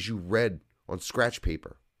or things you read on scratch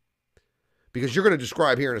paper. Because you're going to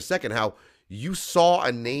describe here in a second how you saw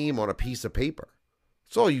a name on a piece of paper.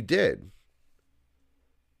 That's all you did.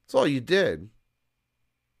 That's all you did.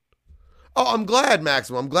 Oh, I'm glad,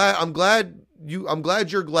 Maximum. I'm glad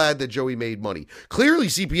you're glad that Joey made money. Clearly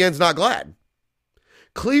CPN's not glad.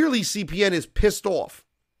 Clearly CPN is pissed off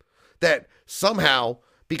that somehow,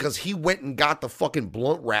 because he went and got the fucking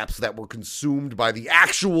blunt wraps that were consumed by the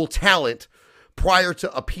actual talent prior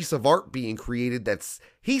to a piece of art being created,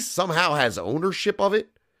 he somehow has ownership of it.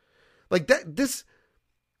 Like that,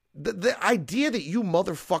 the idea that you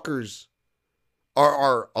motherfuckers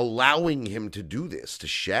are allowing him to do this to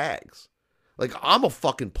Shags. Like, I'm a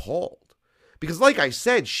fucking appalled. Because like I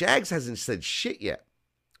said, Shags hasn't said shit yet.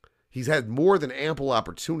 He's had more than ample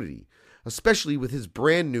opportunity, especially with his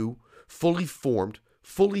brand new, fully formed,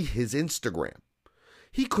 fully his Instagram.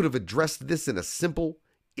 He could have addressed this in a simple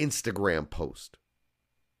Instagram post.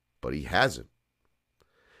 But he hasn't.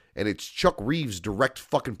 And it's Chuck Reeves' direct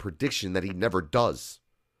fucking prediction that he never does.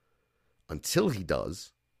 Until he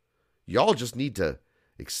does, y'all just need to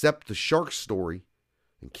accept the shark story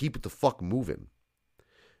and keep it the fuck moving.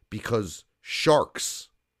 Because sharks,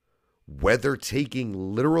 whether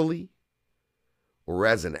taking literally or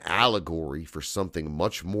as an allegory for something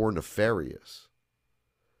much more nefarious,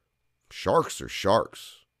 sharks are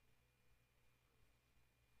sharks.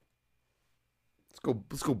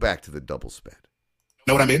 Let's go back to the double sped.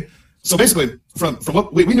 Know what I mean? So basically, from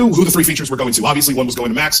what we knew who the three features were going to. Obviously, one was going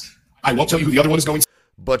to Max. I won't tell you who the other one is going to.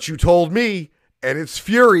 But you told me, and it's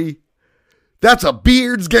Fury. That's a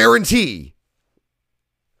Beard's guarantee.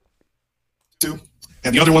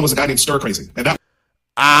 And the other one was a guy named Stir Crazy. And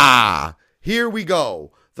here we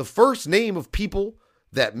go. The first name of people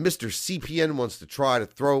that Mr. CPN wants to try to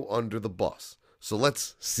throw under the bus. So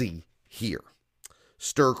let's see here.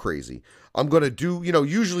 Stir Crazy. I'm going to do,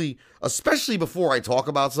 usually, especially before I talk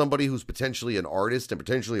about somebody who's potentially an artist and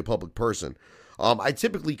potentially a public person, I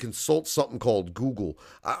typically consult something called Google.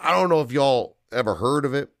 I don't know if y'all ever heard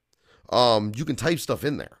of it. You can type stuff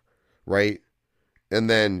in there, right? And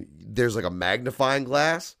then there's like a magnifying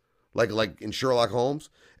glass, like in Sherlock Holmes.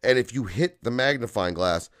 And if you hit the magnifying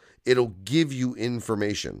glass, it'll give you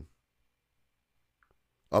information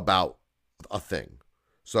about a thing.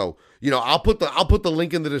 So, I'll put the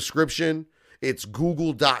link in the description. It's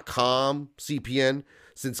google.com CPN,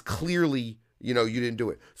 since clearly, you didn't do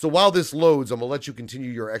it. So while this loads, I'm going to let you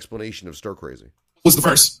continue your explanation of Stir Crazy. Was the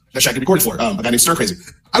verse that Shaggy recorded for, a guy named Stir Crazy.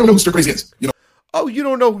 I don't know who Stir Crazy is. Oh, you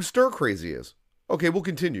don't know who Stir Crazy is? Okay, we'll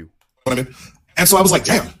continue. What I mean? And so I was like,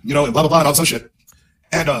 damn, and blah, blah, blah, and all this other shit.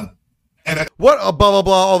 And what a blah, blah,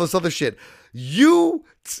 blah, all this other shit. You're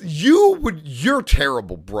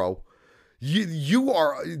terrible, bro. You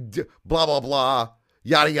are blah, blah, blah,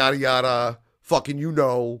 yada, yada, yada, fucking, you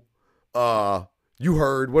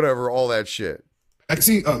heard, whatever, all that shit. I can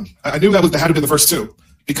see, I knew that had to be the first two,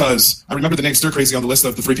 because I remember the name Stir Crazy on the list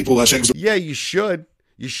of the three people Shaggy was. Yeah, you should.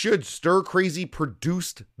 You should. Stir Crazy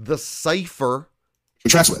produced the Cypher.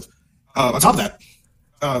 Tracks with. On top of that,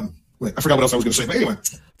 wait, I forgot what else I was going to say, but anyway.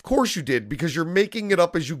 Of course you did, because you're making it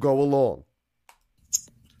up as you go along.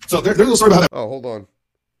 So there's a little story about that. Oh, hold on.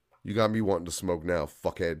 You got me wanting to smoke now,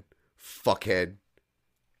 fuckhead. Fuckhead.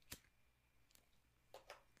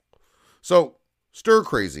 So, Stir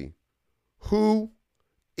Crazy. Who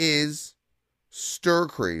is Stir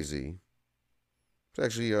Crazy? It's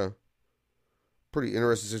actually a pretty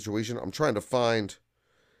interesting situation. I'm trying to find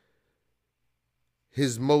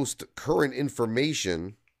his most current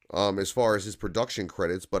information as far as his production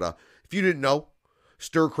credits. But if you didn't know,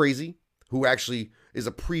 Stir Crazy, who actually is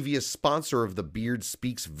a previous sponsor of the Beard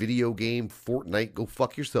Speaks video game Fortnite Go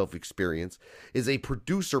Fuck Yourself experience, is a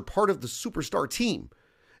producer, part of the Superstar team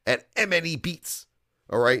at MNE Beats.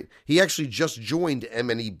 All right. He actually just joined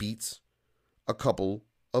MNE Beats a couple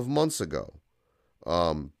of months ago.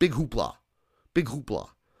 Big hoopla. Big hoopla.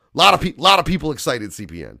 Lot of people excited,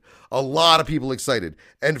 CPN. A lot of people excited.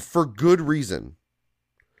 And for good reason.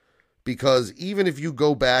 Because even if you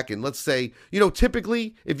go back and let's say,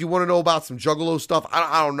 typically, if you want to know about some Juggalo stuff,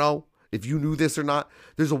 I don't know if you knew this or not,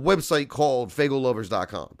 there's a website called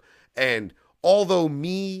fagolovers.com. And although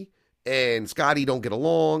me and Scotty don't get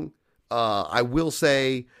along, I will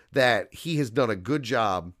say that he has done a good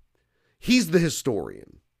job. He's the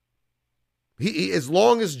historian. He as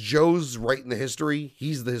long as Joe's writing the history,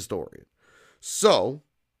 he's the historian. So,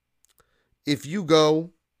 if you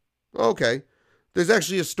go, okay, there's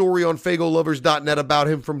actually a story on fagolovers.net about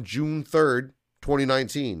him from June 3rd,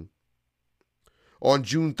 2019. On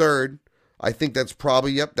June 3rd, I think that's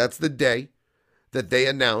probably, that's the day that they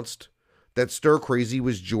announced that Stir Crazy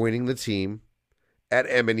was joining the team at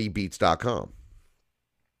MNEbeats.com.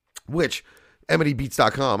 Which,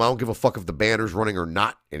 MNEbeats.com, I don't give a fuck if the banner's running or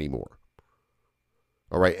not anymore.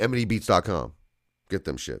 All right, MNEbeats.com. Get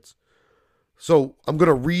them shits. So, I'm going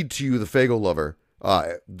to read to you the Fago Lover.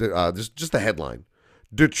 Just the headline.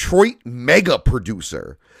 Detroit mega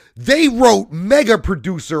producer. They wrote mega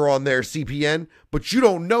producer on their CPN, but you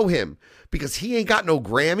don't know him because he ain't got no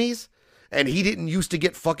Grammys and he didn't used to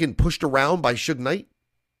get fucking pushed around by Suge Knight.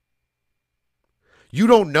 You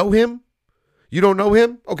don't know him? You don't know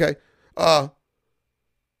him? Okay.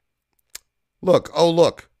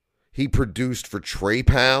 Look. He produced for Trey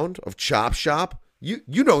Pound of Chop Shop. You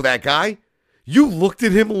know that guy. You looked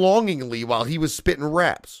at him longingly while he was spitting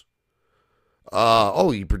raps.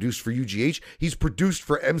 He produced for UGH. He's produced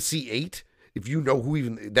for MC8, if you know who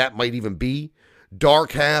even that might even be.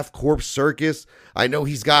 Dark Half, Corpse Circus. I know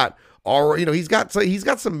he's got he's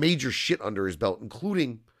got some major shit under his belt,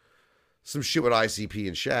 including some shit with ICP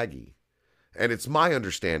and Shaggy. And it's my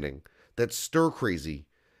understanding that Stir Crazy,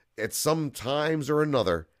 at some times or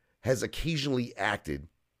another, has occasionally acted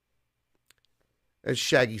as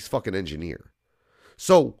Shaggy's fucking engineer.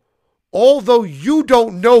 So, although you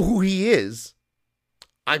don't know who he is,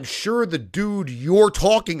 I'm sure the dude you're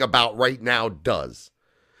talking about right now does.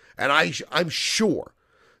 And I'm sure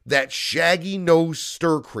that Shaggy knows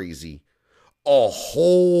Stir Crazy a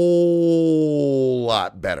whole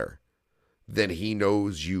lot better than he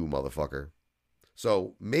knows you, motherfucker.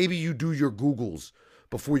 So, maybe you do your Googles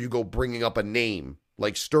before you go bringing up a name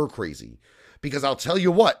like Stir Crazy. Because I'll tell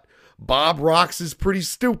you what, Bob Rox is pretty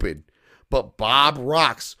stupid. But Bob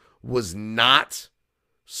Rox was not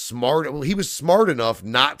smart. Well, he was smart enough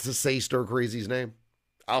not to say Stir Crazy's name.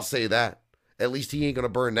 I'll say that. At least he ain't going to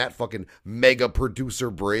burn that fucking mega producer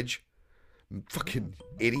bridge. Fucking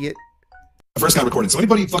idiot. The first guy recorded. So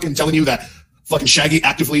anybody fucking telling you that fucking Shaggy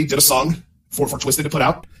actively did a song for Twisted to put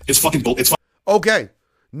out is fucking bull. Okay.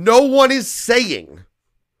 No one is saying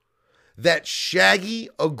that Shaggy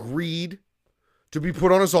agreed to be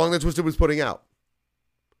put on a song that Twisted was putting out.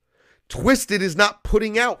 Twisted is not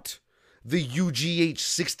putting out the UGH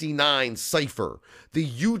 69 Cypher. The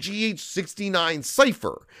UGH 69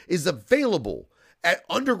 Cypher is available at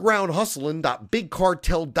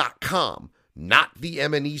undergroundhustlin.bigcartel.com, not the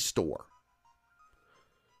MNE store.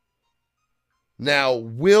 Now,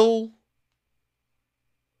 will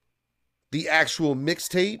the actual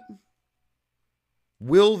fucking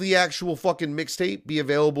mixtape be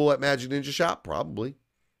available at Magic Ninja Shop? Probably.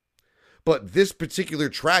 But this particular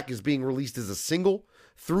track is being released as a single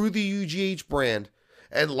through the UGH brand.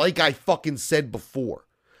 And like I fucking said before,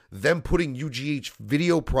 them putting UGH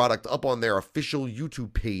video product up on their official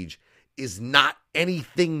YouTube page is not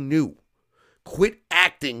anything new. Quit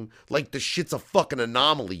acting like the shit's a fucking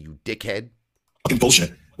anomaly, you dickhead. Fucking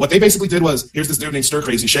bullshit. What they basically did was, here's this dude named Stir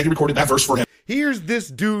Crazy. Shaggy recorded that verse for him. Here's this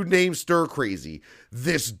dude named Stir Crazy.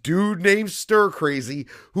 This dude named Stir Crazy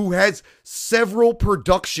who has several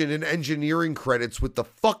production and engineering credits with the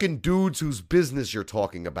fucking dudes whose business you're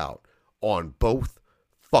talking about on both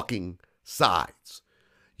fucking sides.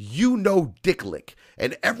 You know Dick Lick,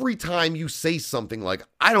 and every time you say something like,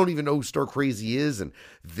 I don't even know who Stir Crazy is, and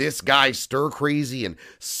this guy Stir Crazy, and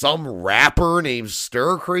some rapper named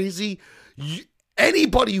Stir Crazy,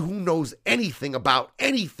 anybody who knows anything about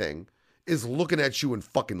anything is looking at you and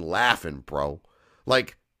fucking laughing, bro.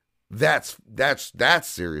 Like, that's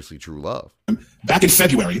seriously true love. Back in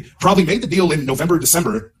February, probably made the deal in November,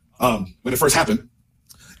 December, when it first happened.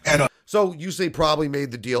 And so you say probably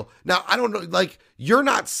made the deal. Now, I don't know, like, you're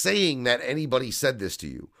not saying that anybody said this to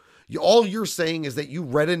you. All you're saying is that you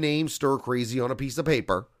read a name, Stir Crazy, on a piece of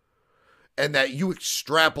paper, and that you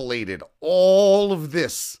extrapolated all of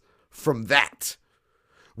this from that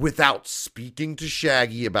without speaking to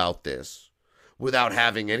Shaggy about this, without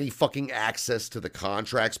having any fucking access to the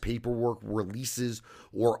contracts, paperwork, releases,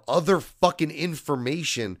 or other fucking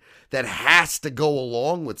information that has to go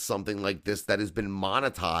along with something like this that has been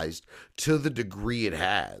monetized to the degree it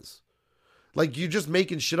has. Like, you're just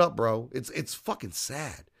making shit up, bro. It's fucking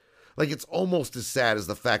sad. Like, it's almost as sad as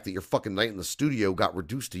the fact that your fucking night in the studio got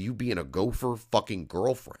reduced to you being a gopher fucking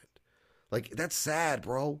girlfriend. Like, that's sad,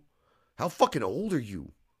 bro. How fucking old are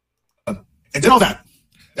you? and did all that.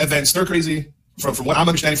 And then Stir Crazy, from what I'm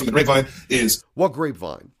understanding from the grapevine, is... What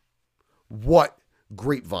grapevine? What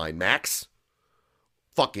grapevine, Max?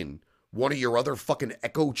 Fucking one of your other fucking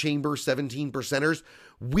echo chamber 17%ers?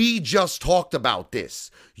 We just talked about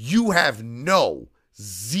this. You have nada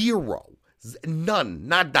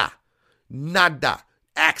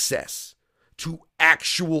access to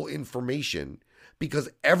actual information because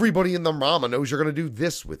everybody in the mama knows you're going to do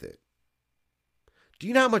this with it. Do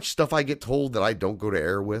you know how much stuff I get told that I don't go to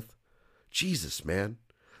air with? Jesus, man.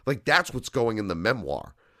 Like, that's what's going in the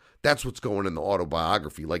memoir. That's what's going in the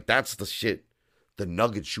autobiography. Like, that's the shit, the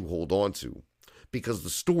nuggets you hold on to. Because the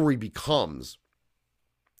story becomes,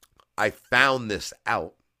 I found this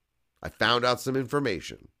out. I found out some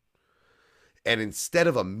information. And instead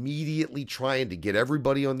of immediately trying to get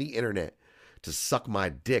everybody on the internet to suck my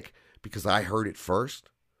dick because I heard it first,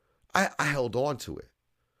 I held on to it.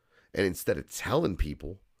 And instead of telling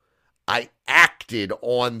people, I acted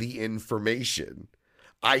on the information.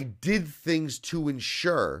 I did things to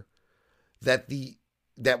ensure that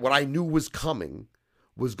what I knew was coming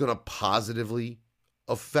was going to positively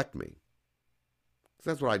affect me.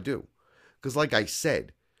 That's what I do. Because like I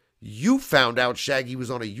said, you found out Shaggy was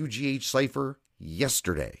on a UGH cipher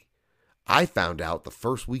yesterday. I found out the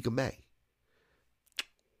first week of May.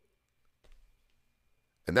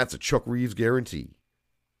 And that's a Chuck Reeves guarantee.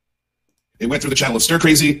 It went through the channel of Stir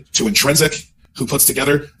Crazy to Intrinsic, who puts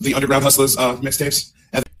together the Underground Hustlers mixtapes.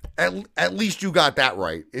 At least you got that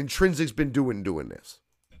right. Intrinsic's been doing this.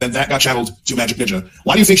 Then that got channeled to Magic Ninja.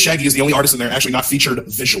 Why do you think Shaggy is the only artist in there actually not featured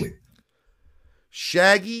visually?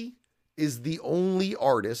 Shaggy is the only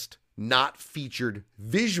artist not featured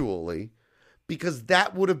visually because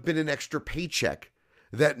that would have been an extra paycheck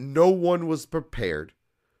that no one was prepared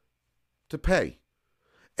to pay.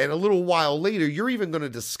 And a little while later, you're even going to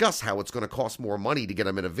discuss how it's going to cost more money to get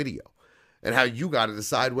him in a video and how you got to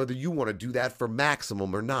decide whether you want to do that for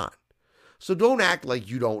maximum or not. So don't act like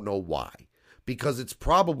you don't know why, because it's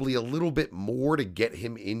probably a little bit more to get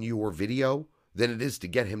him in your video than it is to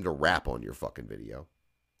get him to rap on your fucking video.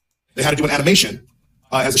 They had to do an animation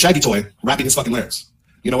as a Shaggy toy, rapping his fucking lyrics.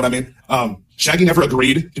 You know what I mean? Shaggy never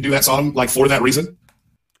agreed to do that song, like, for that reason.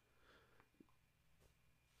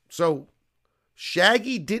 So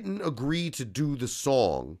Shaggy didn't agree to do the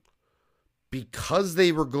song because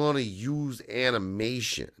they were going to use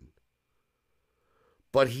animation.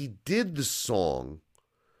 But he did the song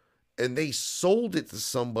and they sold it to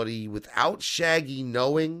somebody without Shaggy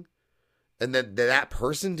knowing, and that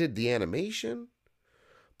person did the animation,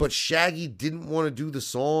 but Shaggy didn't want to do the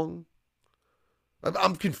song.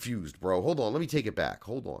 I'm confused, bro. Hold on. Let me take it back.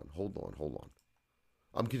 Hold on.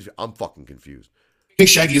 I'm fucking confused. I think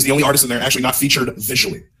Shaggy is the only artist in there actually not featured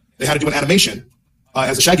visually. They had to do an animation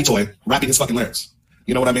as a Shaggy toy, rapping his fucking lyrics.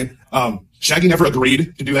 You know what I mean? Shaggy never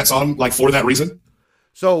agreed to do that song, like, for that reason.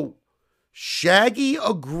 So Shaggy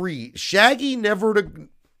agreed. Shaggy never agreed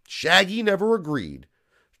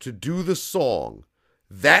to do the song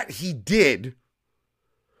that he did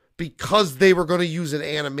because they were going to use an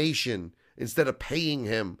animation instead of paying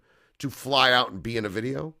him to fly out and be in a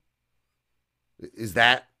video. Is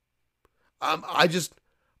that?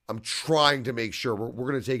 I'm trying to make sure. We're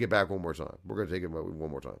going to take it back one more time. Why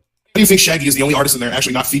do you think Shaggy is the only artist in there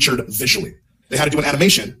actually not featured visually? They had to do an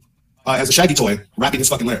animation as a Shaggy toy, rapping his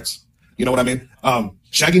fucking lyrics. You know what I mean?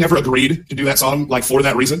 Shaggy never agreed to do that song, like, for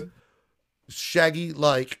that reason. Shaggy,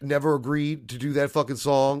 like, never agreed to do that fucking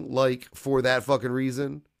song, like, for that fucking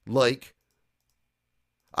reason. Like,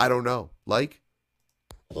 I don't know. Like?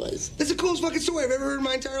 That's the coolest fucking story I've ever heard in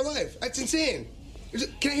my entire life. That's insane.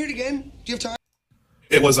 Can I hear it again? Do you have time?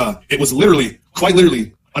 It was literally, quite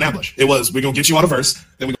literally, an ambush. It was, we're gonna get you on a verse,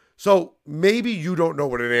 then we. So maybe you don't know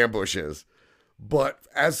what an ambush is, but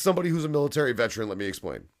as somebody who's a military veteran, let me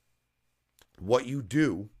explain. What you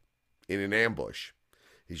do in an ambush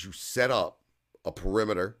is you set up a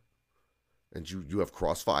perimeter and you have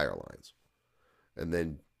crossfire lines. And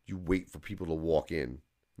then you wait for people to walk in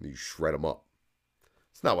and you shred them up.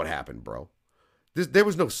 It's not what happened, bro. There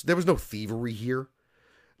was no thievery here.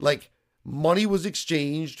 Like, money was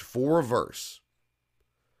exchanged for a verse.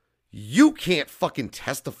 You can't fucking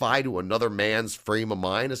testify to another man's frame of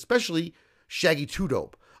mind, especially Shaggy 2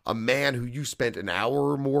 Dope, a man who you spent an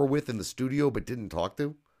hour or more with in the studio but didn't talk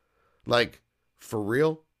to. Like, for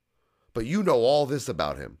real? But you know all this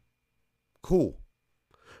about him. Cool.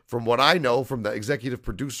 From what I know from the executive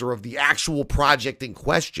producer of the actual project in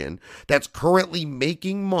question that's currently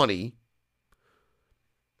making money,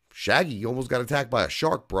 Shaggy almost got attacked by a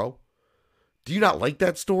shark, bro. Do you not like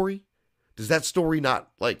that story? Does that story not,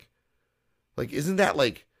 like, isn't that,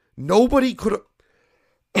 like, nobody could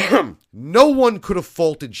have, no one could have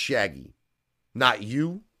faulted Shaggy. Not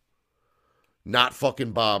you. Not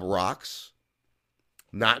fucking Bob Rocks.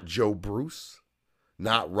 Not Joe Bruce.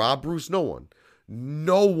 Not Rob Bruce. No one.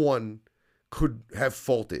 No one could have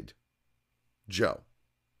faulted Joe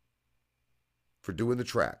for doing the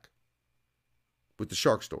track with the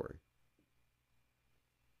shark story.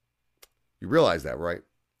 You realize that, right?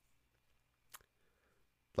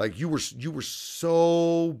 Like, you were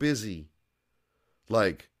so busy,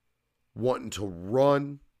 like, wanting to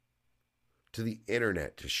run to the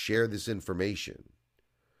internet to share this information.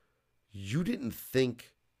 You didn't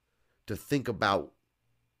think about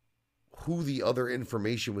who the other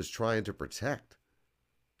information was trying to protect.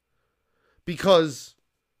 Because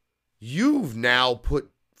you've now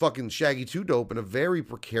put fucking Shaggy 2 Dope in a very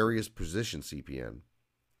precarious position, CPN.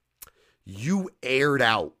 You aired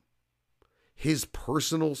out his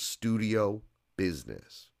personal studio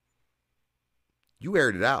business. You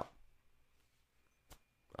aired it out.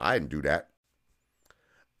 I didn't do that.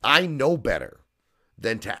 I know better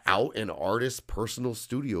than to out an artist's personal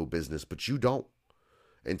studio business, but you don't.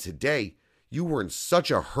 And today, you were in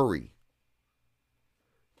such a hurry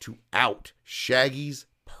to out Shaggy's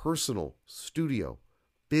personal studio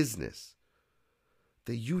business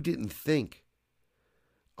that you didn't think,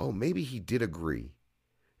 oh, maybe he did agree.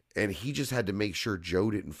 And he just had to make sure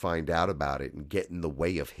Joe didn't find out about it and get in the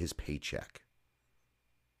way of his paycheck.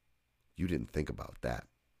 You didn't think about that.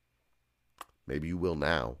 Maybe you will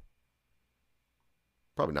now.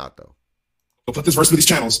 Probably not, though. We'll put this verse with these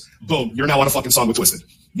channels. Boom, you're now on a fucking song with Twisted.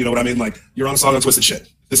 You know what I mean? Like, you're on a song on Twisted shit.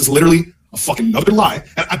 This is literally a fucking another lie.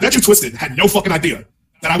 And I bet you Twisted had no fucking idea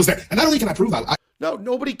that I was there. And not only can I prove that, no,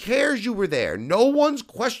 nobody cares you were there. No one's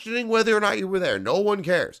questioning whether or not you were there. No one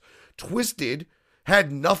cares. Twisted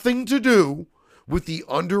had nothing to do with the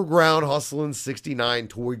underground hustling 69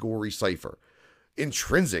 Toy Gory cipher.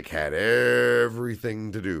 Intrinsic had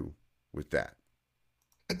everything to do with that.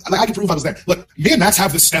 I can prove I was there. Look, me and Max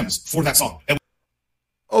have the stems for that song.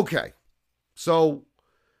 Okay. So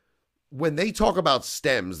when they talk about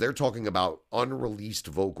stems, they're talking about unreleased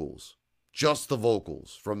vocals. Just the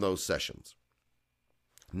vocals from those sessions.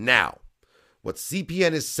 Now, what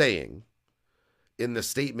CPN is saying in the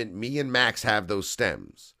statement, me and Max have those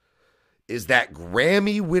stems, is that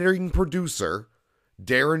Grammy-winning producer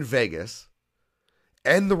Darren Vegas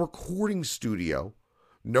and the recording studio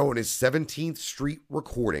known as 17th Street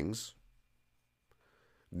Recordings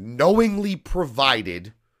knowingly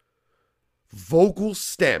provided vocal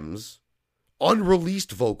stems,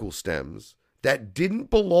 unreleased vocal stems, that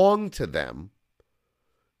didn't belong to them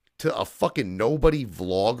to a fucking nobody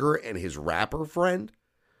vlogger and his rapper friend.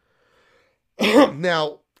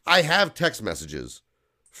 Now, I have text messages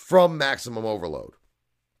from Maximum Overload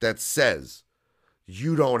that says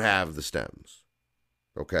you don't have the stems.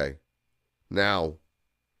 Okay? Now,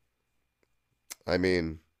 I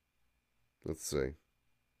mean, let's see.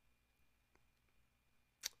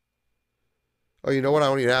 Oh, you know what? I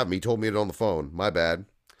don't even have them. He told me it on the phone. My bad.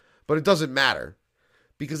 But it doesn't matter.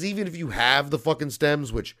 Because even if you have the fucking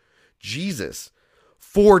stems, which, Jesus,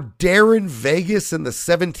 for Darren Vegas and the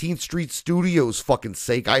 17th Street Studios fucking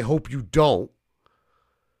sake, I hope you don't.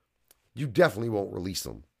 You definitely won't release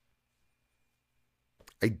them.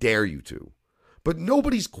 I dare you to. But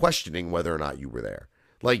nobody's questioning whether or not you were there.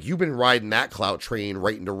 Like, you've been riding that clout train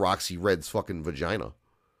right into Roxy Red's fucking vagina.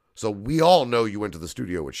 So we all know you went to the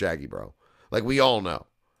studio with Shaggy, bro. Like, we all know.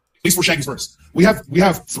 At least for Shaggy's verse. We have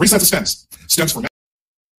 3 sets of stems. Stems for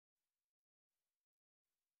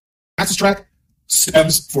Max's track,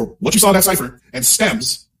 stems for what you saw in that cypher, and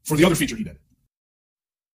stems for the other feature he did.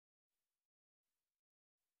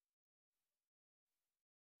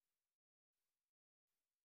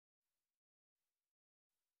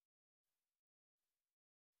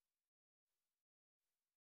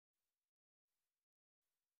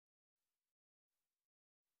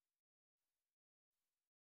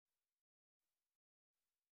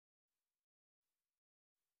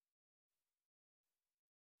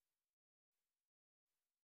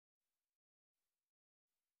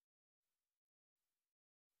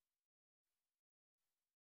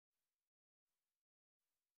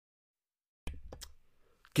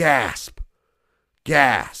 Gasp.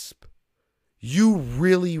 Gasp. You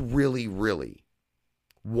really, really, really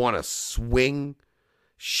want to swing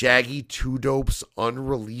Shaggy 2 Dope's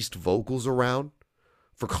unreleased vocals around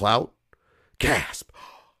for clout? Gasp.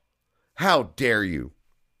 How dare you?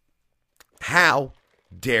 How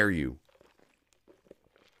dare you?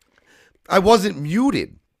 I wasn't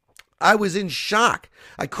muted. I was in shock.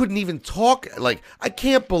 I couldn't even talk. Like, I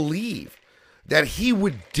can't believe that he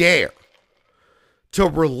would dare to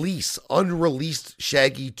release unreleased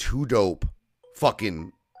Shaggy 2 Dope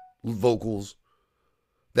fucking vocals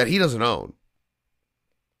that he doesn't own.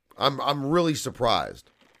 I'm really surprised.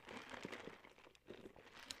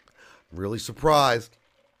 Really surprised.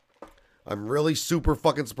 I'm really super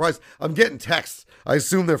fucking surprised. I'm getting texts. I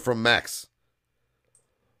assume they're from Max.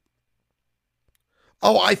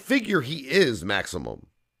 Oh, I figure he is Maximum.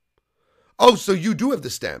 Oh, so you do have the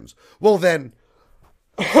stems. Well then,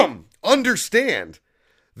 understand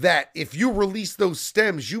that if you release those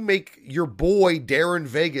stems, you make your boy Darren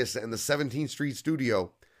Vegas and the 17th Street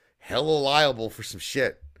Studio hella liable for some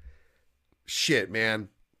shit. Shit, man.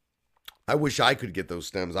 I wish I could get those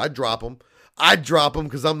stems. I'd drop them. I'd drop them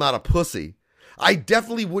because I'm not a pussy. I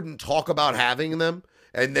definitely wouldn't talk about having them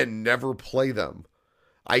and then never play them.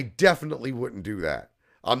 I definitely wouldn't do that.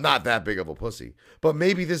 I'm not that big of a pussy. But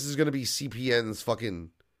maybe this is going to be CPN's fucking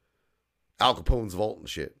Al Capone's vault and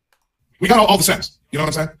shit. We got all the stems. You know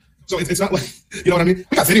what I'm saying? So it's not like, you know what I mean?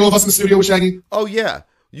 We got video of us in the studio with Shaggy. Oh, yeah.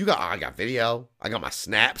 I got video. I got my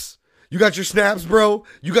snaps. You got your snaps, bro?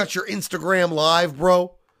 You got your Instagram live,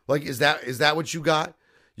 bro? Like, is that what you got?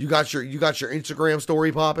 You got your Instagram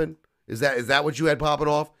story popping? Is that what you had popping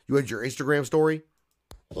off? You had your Instagram story?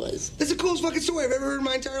 That's the coolest fucking story I've ever heard in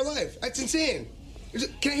my entire life. That's insane.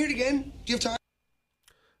 Can I hear it again? Do you have time?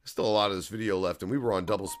 There's still a lot of this video left, and we were on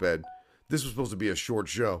double sped. This was supposed to be a short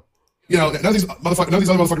show. You know, none of these other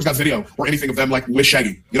motherfuckers got video or anything of them like with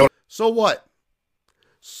Shaggy. You know? So what?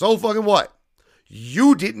 So fucking what?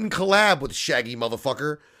 You didn't collab with Shaggy,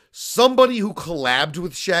 motherfucker. Somebody who collabed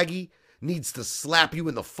with Shaggy needs to slap you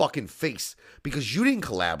in the fucking face because you didn't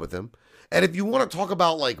collab with him. And if you want to talk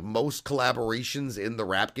about like most collaborations in the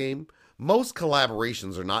rap game, most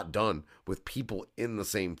collaborations are not done with people in the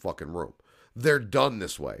same fucking room. They're done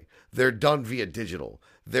this way. They're done via digital.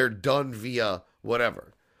 They're done via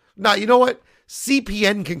whatever. Now, you know what?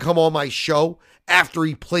 CPN can come on my show after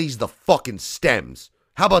he plays the fucking stems.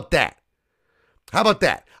 How about that? How about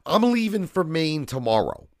that? I'm leaving for Maine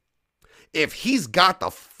tomorrow. If he's got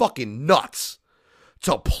the fucking nuts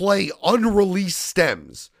to play unreleased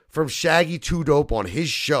stems from Shaggy 2 Dope on his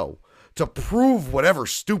show to prove whatever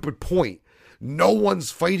stupid point no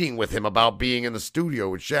one's fighting with him about being in the studio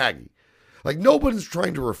with Shaggy. Like, nobody's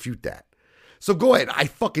trying to refute that. So go ahead. I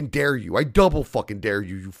fucking dare you. I double fucking dare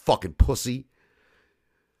you, you fucking pussy.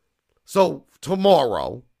 So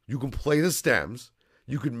tomorrow, you can play the stems.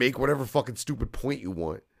 You can make whatever fucking stupid point you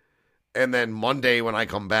want. And then Monday, when I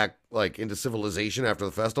come back, like, into civilization after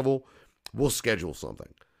the festival, we'll schedule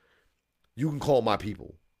something. You can call my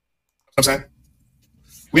people. I'm saying?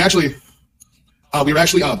 We were actually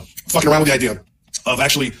fucking around with the idea of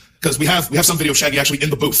actually, because we have some video of Shaggy actually in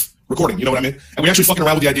the booth recording, you know what I mean? And we actually fucking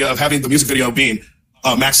around with the idea of having the music video being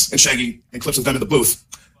Max and Shaggy and clips of them in the booth.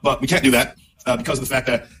 But we can't do that because of the fact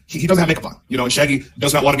that he doesn't have makeup on, you know, and Shaggy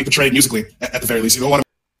does not want to be portrayed musically at the very least. You don't want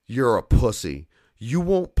to. You're a pussy. You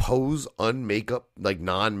won't pose like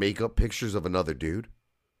non-makeup pictures of another dude?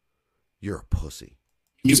 You're a pussy.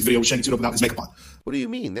 Music video with Shaggy 2 Dope without his makeup on. What do you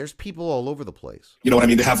mean? There's people all over the place. You know what I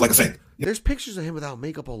mean? They have like a thing. There's pictures of him without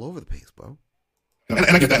makeup all over the place, bro. And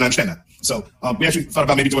I get that and I understand that. So we actually thought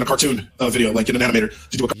about maybe doing a cartoon video, like get an animator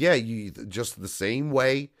to do a. Yeah, you just the same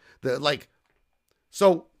way that like.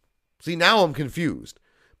 So, see, now I'm confused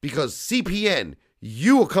because CPN,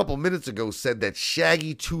 You a couple minutes ago said that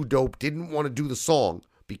Shaggy 2 Dope didn't want to do the song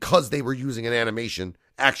because they were using an animation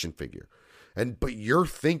action figure. But you're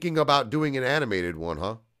thinking about doing an animated one,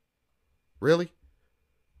 huh? Really?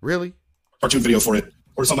 Really? Cartoon video for it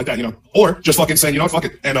or something like that, or just fucking saying, fuck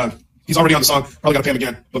it. And he's already on the song. Probably got to pay him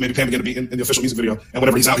again, but maybe pay him again to be in the official music video. And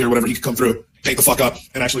whenever he's out here, whatever, he can come through, paint the fuck up,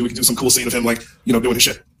 and actually we can do some cool scene of him, like, doing his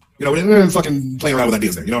shit. Fucking playing around with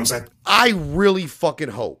ideas there. You know what I'm saying? I really fucking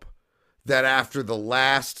hope that after the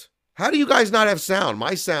last... How do you guys not have sound?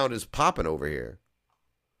 My sound is popping over here.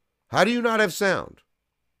 How do you not have sound?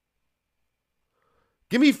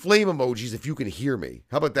 Give me flame emojis if you can hear me.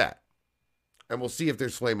 How about that? And we'll see if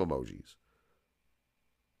there's flame emojis.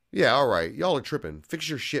 Yeah, all right. Y'all are tripping. Fix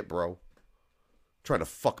your shit, bro. Trying to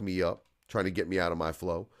fuck me up. Trying to get me out of my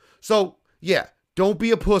flow. So, yeah, don't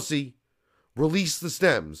be a pussy. Release the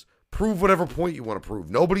stems. Prove whatever point you want to prove.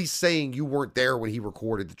 Nobody's saying you weren't there when he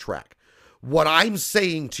recorded the track. What I'm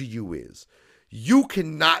saying to you is, you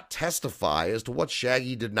cannot testify as to what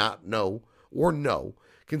Shaggy did not know or know,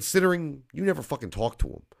 considering you never fucking talked to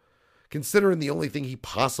him. Considering the only thing he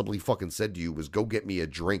possibly fucking said to you was, go get me a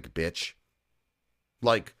drink, bitch.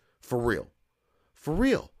 Like, for real. For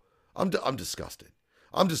real. I'm disgusted.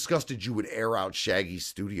 I'm disgusted you would air out Shaggy's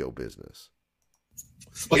studio business.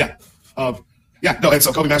 Well, yeah. And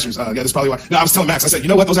so Kobe Masters, that's probably why. No, I was telling Max, I said, you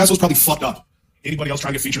know what? Those assholes probably fucked up. Anybody else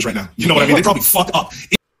trying to get features right now? You know what I mean? They probably fucked up.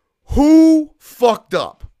 Who fucked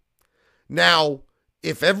up? Now,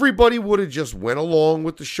 if everybody would have just went along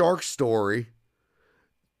with the shark story,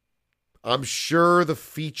 I'm sure the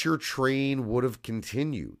feature train would have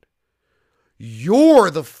continued. You're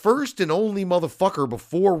the first and only motherfucker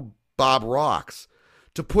before Bob Rocks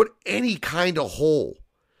to put any kind of hole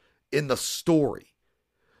in the story.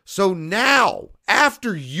 So now,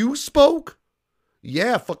 after you spoke,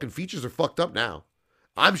 yeah, fucking features are fucked up now.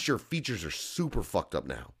 I'm sure features are super fucked up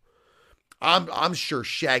now. I'm sure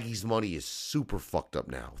Shaggy's money is super fucked up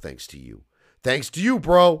now, thanks to you. Thanks to you,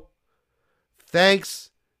 bro. Thanks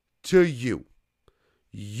to you.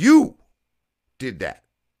 You did that.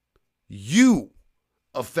 You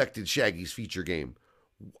affected Shaggy's feature game.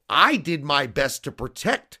 I did my best to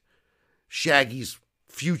protect Shaggy's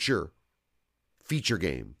future feature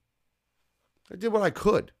game. I did what I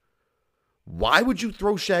could. Why would you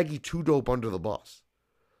throw Shaggy 2 Dope under the bus?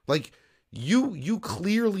 Like, you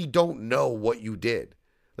clearly don't know what you did.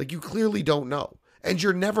 Like, you clearly don't know. And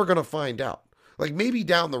you're never going to find out. Like, maybe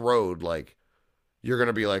down the road, like, you're going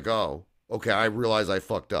to be like, oh, okay, I realize I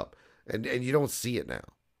fucked up. And you don't see it now.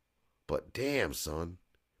 But damn, son,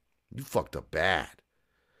 you fucked up bad.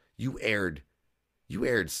 You aired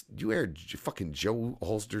fucking Joe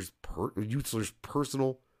Holster's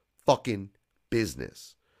personal fucking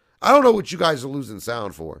business. I don't know what you guys are losing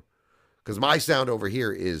sound for, because my sound over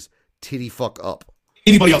here is titty fuck up.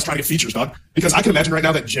 Anybody else trying to get features, dog? Because I can imagine right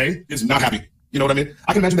now that Jay is not happy. You know what I mean?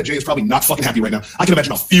 I can imagine that Jay is probably not fucking happy right now. I can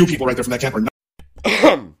imagine a few people right there from that camp are not.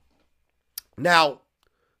 Now,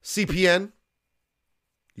 CPN,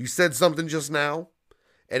 you said something just now,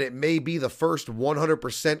 and it may be the first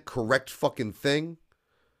 100% correct fucking thing.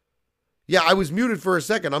 Yeah, I was muted for a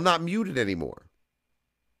second. I'm not muted anymore.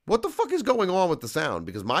 What the fuck is going on with the sound?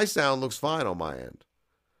 Because my sound looks fine on my end.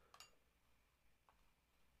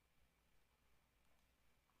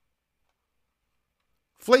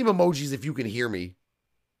 Flame emojis if you can hear me.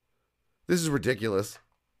 This is ridiculous.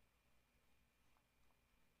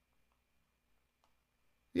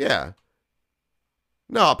 Yeah.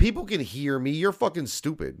 No, people can hear me. You're fucking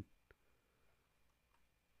stupid.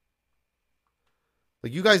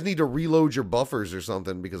 Like, you guys need to reload your buffers or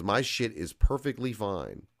something, because my shit is perfectly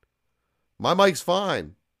fine. My mic's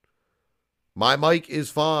fine. My mic is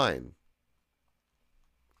fine.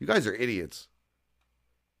 You guys are idiots.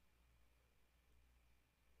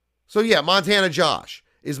 So yeah, Montana Josh,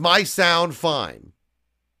 is my sound fine?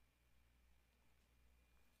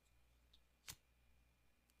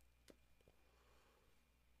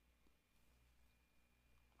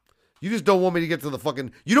 You just don't want me to get to the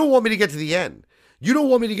fucking... You don't want me to get to the end. You don't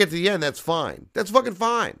want me to get to the end, that's fine. That's fucking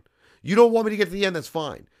fine. You don't want me to get to the end, that's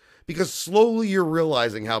fine. Because slowly you're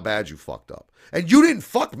realizing how bad you fucked up. And you didn't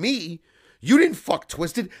fuck me. You didn't fuck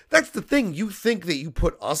Twisted. That's the thing. You think that you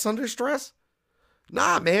put us under stress?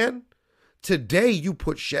 Nah, man. Today you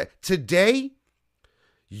put... Today,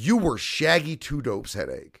 you were Shaggy 2 Dope's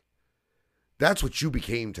headache. That's what you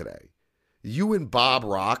became today. You and Bob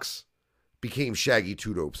Rocks became Shaggy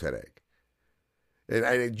 2 Dope's headache.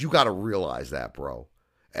 And you got to realize that, bro.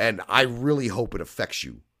 And I really hope it affects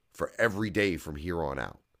you for every day from here on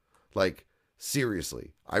out. Like,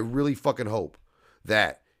 seriously, I really fucking hope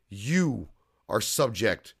that you are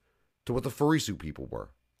subject to what the furry suit people were.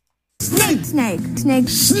 Snake, snake, snake,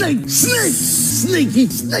 snake, snake, snaky,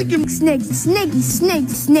 snaky, snake, snaky, snake,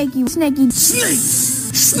 snaky, snaky, snake,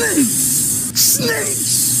 snake, snake,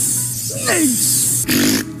 snake,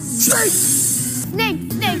 snake,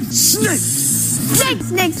 snake, snake, snake,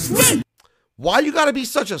 snake, snake. Why you gotta be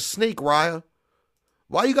such a snake, Raya?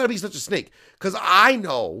 Why you gotta be such a snake? Because I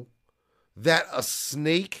know that a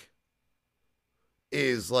snake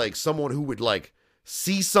is like someone who would like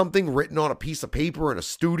see something written on a piece of paper in a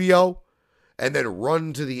studio and then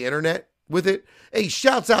run to the internet with it. Hey,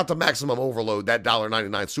 shouts out to Maximum Overload, that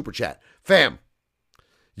 $1.99 super chat. Fam,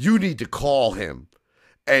 you need to call him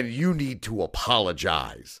and you need to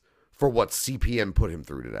apologize for what CPN put him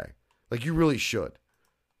through today. Like, you really should.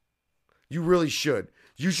 You really should.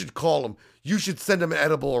 You should call him. You should send him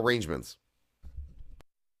edible arrangements.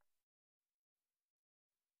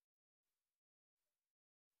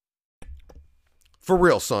 For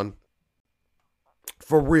real, son.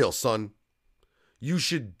 For real, son. You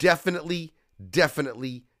should definitely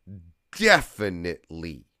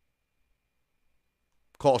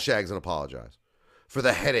call Shags and apologize for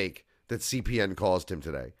the headache that CPN caused him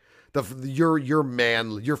today.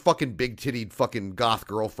 Your fucking big tittied fucking goth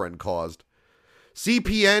girlfriend caused.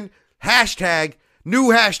 CPN, new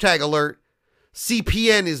hashtag alert.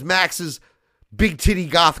 CPN is Max's big titty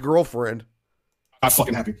goth girlfriend. I'm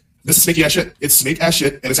fucking happy. This is snaky ass shit. It's snake ass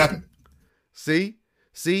shit, and it's happening. See,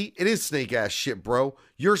 it is snake ass shit, bro.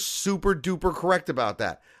 You're super duper correct about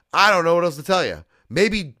that. I don't know what else to tell you.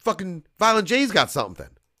 Maybe fucking Violent J's got something.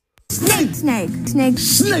 Snake, snake, snake,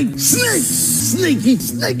 snake, snake, snaky,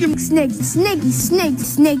 snaky, snake, snaky, snake,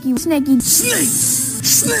 snaky, snaky, snake, snake,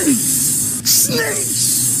 snake,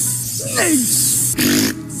 snake,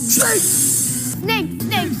 snake,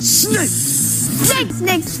 snake, snake, snake,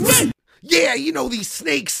 snake, snake. Yeah, you know these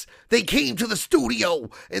snakes, they came to the studio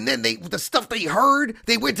and then the stuff they heard,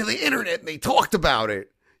 they went to the internet and they talked about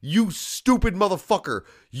it. You stupid motherfucker.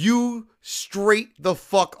 You straight the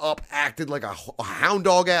fuck up acted like a hound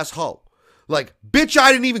dog ass hoe. Like, bitch,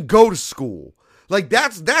 I didn't even go to school. Like,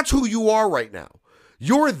 that's who you are right now.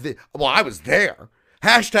 Well, I was there.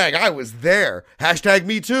 Hashtag I was there. Hashtag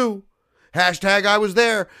me too. Hashtag I was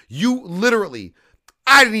there. You literally,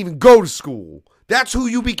 I didn't even go to school. That's who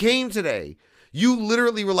you became today. You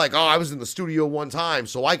literally were like, oh, I was in the studio one time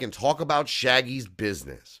so I can talk about Shaggy's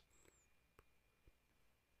business.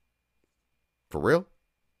 For real?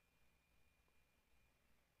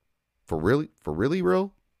 For really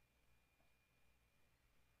real?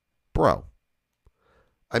 Bro.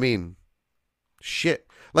 I mean, shit.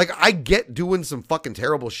 Like, I get doing some fucking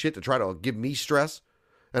terrible shit to try to give me stress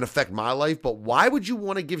and affect my life, but why would you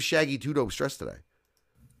want to give Shaggy 2 Dope stress today?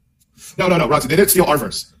 No, Roxy, they didn't steal our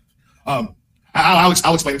verse. I'll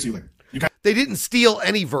explain it to you later. They didn't steal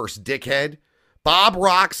any verse, dickhead. Bob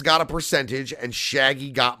Rox got a percentage and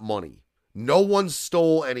Shaggy got money. No one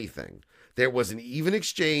stole anything. There was an even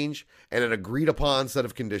exchange and an agreed upon set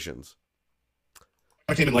of conditions.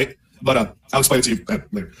 I came in late, but I'll explain it to you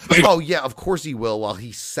later. Oh, yeah, of course he will while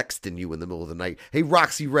he's sexting you in the middle of the night. Hey,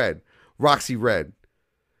 Roxy Red,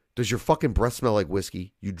 does your fucking breath smell like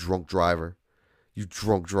whiskey, you drunk driver? You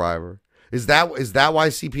drunk driver. Is that why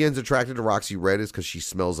CPN's attracted to Roxy Red, is because she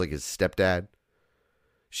smells like his stepdad?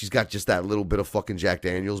 She's got just that little bit of fucking Jack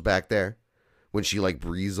Daniels back there. When she like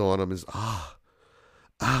breathes on him is,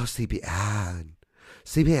 CPN,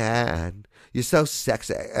 you're so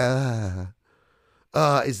sexy.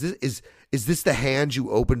 Is this the hand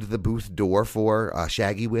you opened the booth door for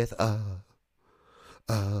Shaggy with?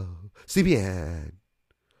 CPN.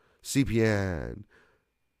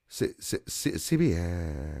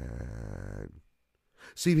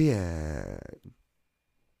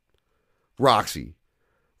 Roxy.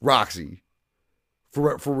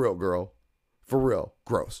 For real, girl. For real.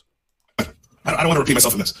 Gross. I don't want to repeat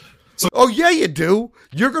myself in this. So, oh, yeah, you do.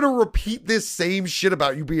 You're going to repeat this same shit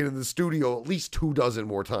about you being in the studio at least 24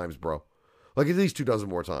 more times, bro. Like, at least 24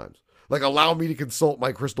 more times. Like, allow me to consult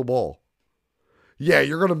my crystal ball. Yeah,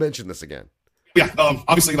 you're going to mention this again. Yeah,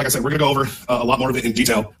 obviously, like I said, we're going to go over a lot more of it in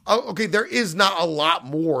detail. Oh, okay, there is not a lot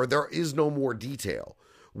more. There is no more detail.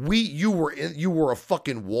 You were a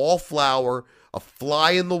fucking wallflower, a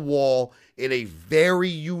fly in the wall in a very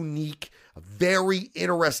unique, very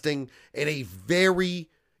interesting, and a very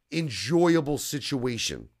enjoyable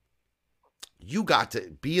situation. You got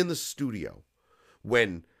to be in the studio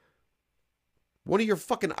when one of your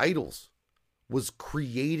fucking idols was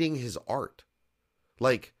creating his art.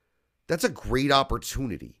 Like, that's a great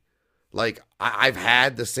opportunity. Like, I've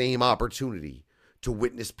had the same opportunity to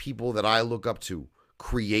witness people that I look up to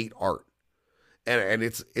create art. And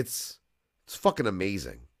it's fucking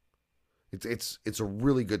amazing. It's a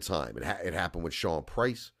really good time. It happened with Sean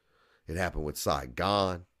Price. It happened with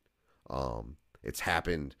Saigon. It's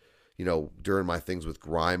happened, during my things with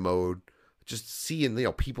Grime Mode. Just seeing,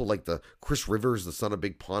 people like the Chris Rivers, the son of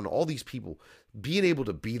Big Pun, all these people being able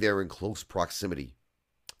to be there in close proximity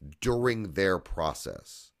during their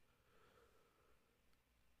process.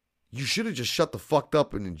 You should have just shut the fuck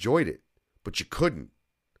up and enjoyed it, but you couldn't.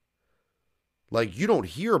 Like, you don't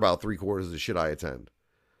hear about 3/4 of the shit I attend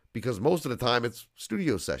because most of the time it's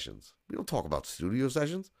studio sessions. We don't talk about studio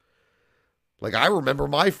sessions. Like, I remember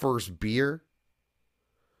my first beer.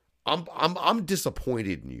 I'm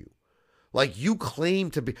disappointed in you. Like, you claim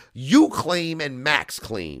and Max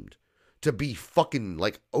claimed to be fucking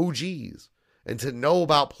like OGs and to know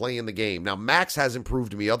about playing the game. Now, Max hasn't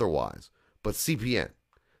proved to me otherwise, but CPN.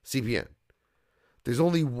 There's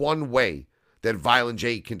only one way that Violent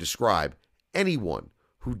J can describe anyone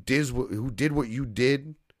who did what you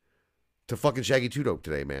did to fucking Shaggy 2 Dope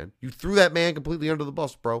today, man. You threw that man completely under the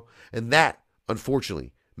bus, bro. And that,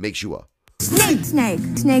 unfortunately, makes you a snake,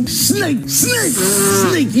 snaky, snaky, snaky, snaky,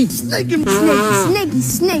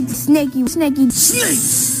 snaky,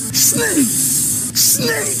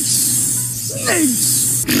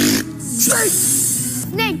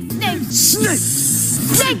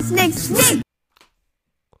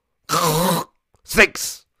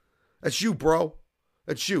 snakes. That's you, bro.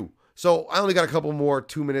 That's you. So I only got a couple more,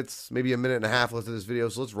 2 minutes, maybe a minute and a half left of this video.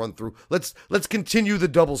 So let's run through. Let's continue the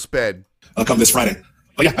double sped. I'll come this Friday.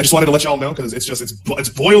 But yeah, I just wanted to let y'all know because it's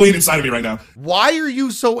boiling inside of me right now. Why are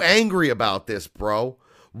you so angry about this, bro?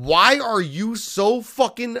 Why are you so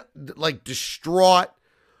fucking like distraught,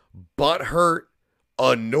 butthurt,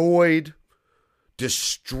 annoyed,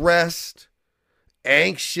 distressed,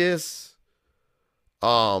 anxious,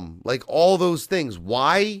 like all those things?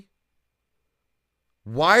 Why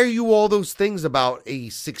are you all those things about a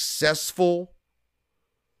successful,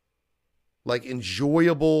 like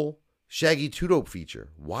enjoyable Shaggy 2 Dope feature?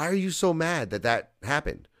 Why are you so mad that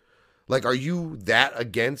happened? Like, are you that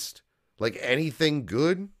against like anything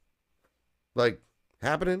good like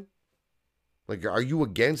happening? Like, are you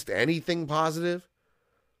against anything positive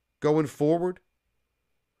going forward?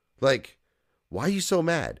 Like, why are you so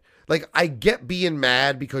mad? Like, I get being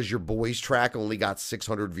mad because your boy's track only got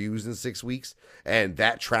 600 views in 6 weeks and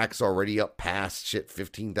that track's already up past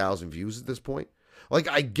 15,000 views at this point. Like,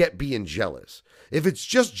 I get being jealous. If it's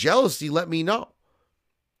just jealousy, let me know.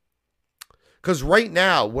 Because right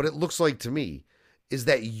now, what it looks like to me is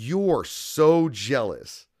that you're so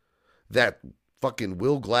jealous that fucking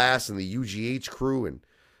Will Glass and the UGH crew and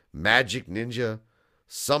Magic Ninja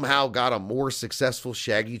somehow got a more successful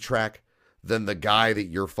Shaggy track than the guy that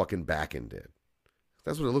you're fucking backing did.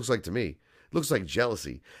 That's what it looks like to me. It looks like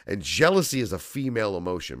jealousy. And jealousy is a female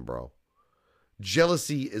emotion, bro.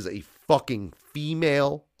 Jealousy is a fucking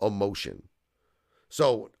female emotion.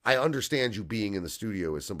 So I understand you being in the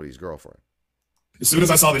studio as somebody's girlfriend. As soon as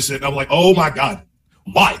I saw this shit, I'm like, oh my God,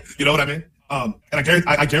 why? You know what I mean? And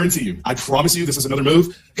I guarantee you, I promise you this is another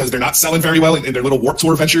move because they're not selling very well in their little Warped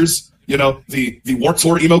Tour ventures. You know, the Warped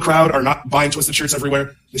Tour emo crowd are not buying Twisted shirts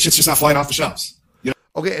everywhere. The shit's just not flying off the shelves. You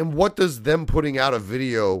know? Okay, and what does them putting out a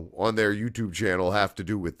video on their YouTube channel have to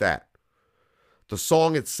do with that? The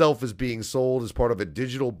song itself is being sold as part of a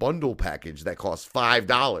digital bundle package that costs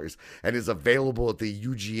 $5 and is available at the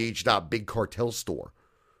UGH.Big Cartel store.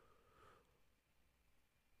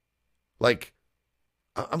 Like,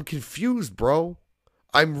 I'm confused, bro.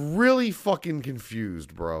 I'm really fucking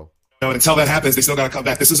confused, bro. And until that happens, they still got to come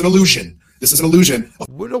back. This is an illusion. This is an illusion.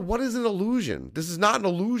 What is an illusion? This is not an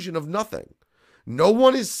illusion of nothing. No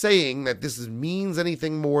one is saying that this means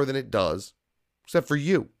anything more than it does, except for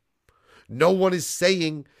you. No one is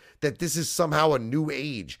saying that this is somehow a new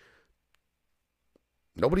age.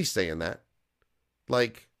 Nobody's saying that.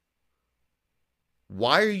 Like,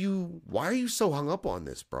 why are you so hung up on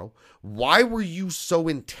this, bro? Why were you so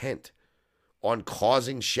intent on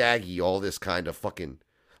causing Shaggy all this kind of fucking...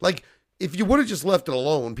 Like, if you would have just left it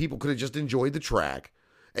alone, people could have just enjoyed the track,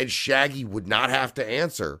 and Shaggy would not have to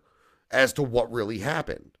answer as to what really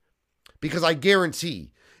happened. Because I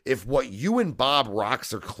guarantee, if what you and Bob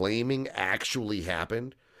Rocks are claiming actually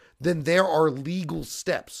happened, then there are legal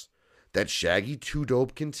steps that Shaggy 2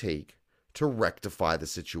 Dope can take to rectify the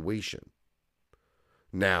situation.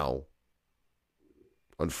 Now,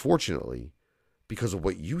 unfortunately, because of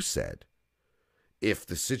what you said, if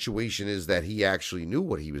the situation is that he actually knew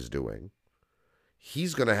what he was doing,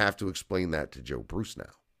 he's going to have to explain that to Joe Bruce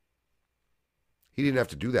now. He didn't have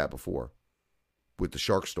to do that before with the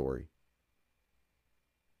shark story.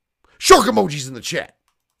 Shark emojis in the chat.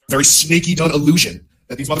 Very snaky done illusion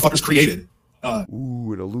that these motherfuckers created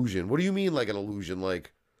Ooh, an illusion. What do you mean like an illusion?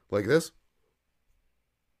 Like this?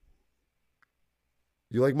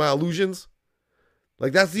 You like my illusions?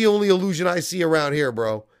 Like that's the only illusion I see around here,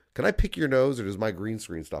 bro. Can I pick your nose or does my green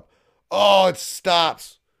screen stop? Oh, it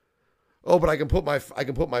stops. Oh, but I can put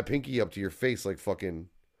my pinky up to your face like fucking.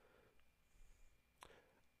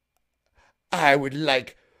 I'm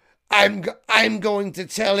going to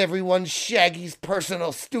tell everyone Shaggy's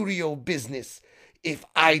personal studio business if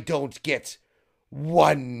I don't get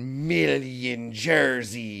 1 million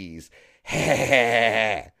jerseys.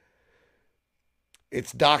 It's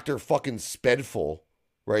Dr. fucking Spedful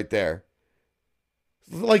right there.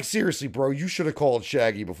 Like, seriously, bro, you should have called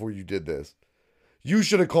Shaggy before you did this. You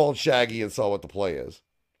should have called Shaggy and saw what the play is.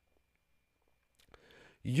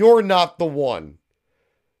 You're not the one.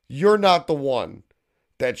 You're not the one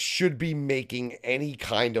that should be making any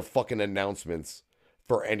kind of fucking announcements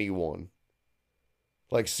for anyone.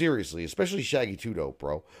 Like, seriously, especially Shaggy 2 Dope,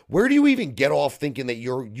 bro. Where do you even get off thinking that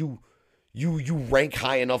you rank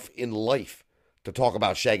high enough in life to talk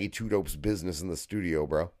about Shaggy 2 Dope's business in the studio,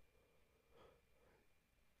 bro?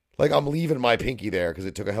 Like, I'm leaving my pinky there because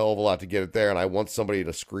it took a hell of a lot to get it there, and I want somebody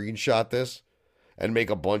to screenshot this and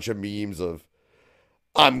make a bunch of memes of,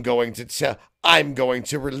 I'm going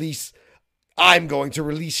to release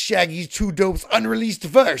Shaggy 2 Dope's unreleased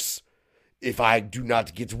verse if I do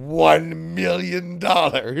not get $1 million.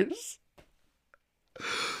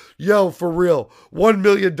 Yo, for real, $1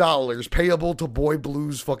 million payable to Boy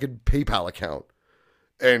Blue's fucking PayPal account.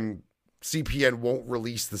 And CPN won't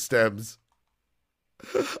release the stems.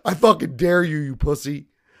 I fucking dare you, you pussy.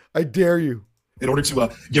 I dare you. In order to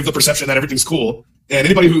give the perception that everything's cool. And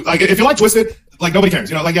anybody who, like, if you like Twisted, like, nobody cares.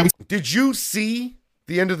 You know, like, yeah. Did you see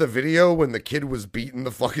the end of the video when the kid was beating the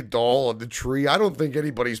fucking doll on the tree? I don't think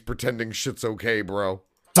anybody's pretending shit's okay, bro.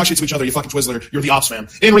 Talk shit to each other, you fucking Twizzler. You're the ops fam.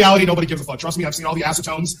 In reality, nobody gives a fuck. Trust me, I've seen all the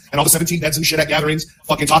acetones and all the 17 heads and shit at gatherings,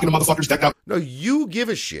 fucking talking to motherfuckers decked out. No, you give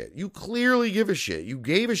a shit. You clearly give a shit. You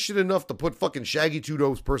gave a shit enough to put fucking Shaggy 2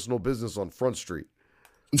 Dope's personal business on Front Street.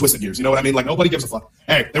 Twisted years, you know what I mean? Like, nobody gives a fuck.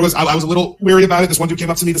 Hey, I was a little weary about it. This one dude came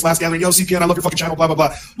up to me this last gathering, yo, CPN, I love your fucking channel, blah, blah,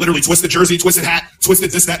 blah. Literally, twisted jersey, twisted hat,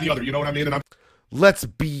 twisted this, that, and the other, you know what I mean? And let's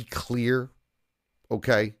be clear,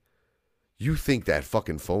 okay? You think that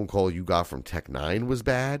fucking phone call you got from Tech9 was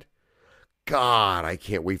bad? God, I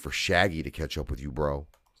can't wait for Shaggy to catch up with you, bro.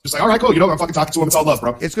 Just like, all right, cool, you know, I'm fucking talking to him, it's all love,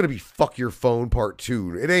 bro. It's gonna be fuck your phone part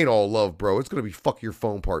 2. It ain't all love, bro. It's gonna be fuck your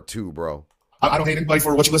phone part 2, bro. I don't hate anybody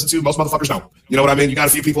for what you listen to. Most motherfuckers don't. You know what I mean? You got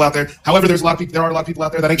a few people out there. However, there are a lot of people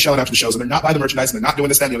out there that ain't showing up to the shows and they're not buying the merchandise and they're not doing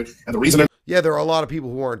this, that, and the other. And the reason they're there are a lot of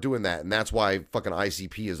people who aren't doing that, and that's why fucking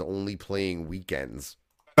ICP is only playing weekends.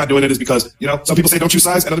 not doing it is because, you know, some people say don't choose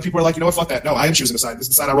sides and other people are like, you know what, fuck that. No, I am choosing a side. This is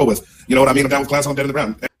the side I roll with. You know what I mean? I'm down with class, I'm dead in the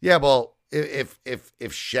ground. Yeah, well,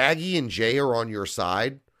 if Shaggy and Jay are on your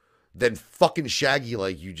side, then fucking Shaggy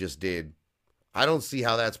like you just did. I don't see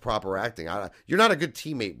how that's proper acting. You're not a good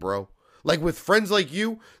teammate, bro. Like with friends like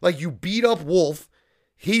you beat up Wolf.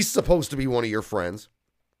 He's supposed to be one of your friends.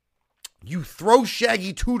 You throw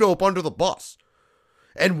Shaggy 2 Dope under the bus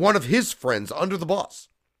and one of his friends under the bus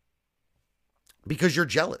because you're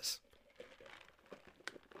jealous.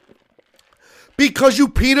 Because you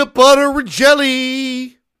peanut butter and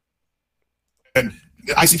jelly. And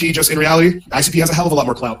ICP, just in reality, ICP has a hell of a lot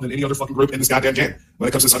more clout than any other fucking group in this goddamn game. When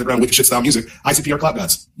it comes to this underground wicked shit style music, ICP are clout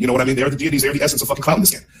gods. You know what I mean? They're the deities. They're the essence of fucking clout in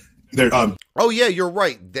this game. They're Oh yeah, you're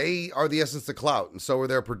right. They are the essence of clout, and so are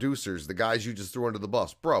their producers, the guys you just threw under the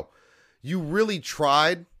bus, bro. You really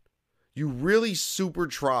tried. You really super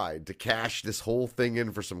tried to cash this whole thing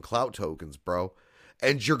in for some clout tokens, bro.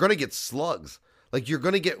 And you're gonna get slugs. Like you're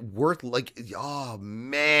gonna get oh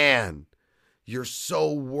man, you're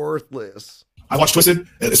so worthless. I watched Twisted,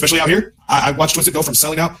 especially out here. I watched Twisted go from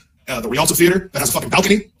selling out the Rialto Theater that has a fucking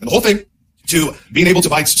balcony and the whole thing to being able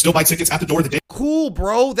to still buy tickets at the door the day. Cool,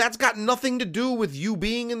 bro. That's got nothing to do with you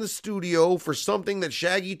being in the studio for something that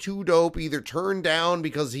Shaggy 2 Dope either turned down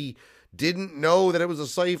because he didn't know that it was a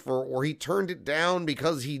cipher, or he turned it down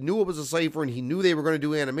because he knew it was a cipher and he knew they were going to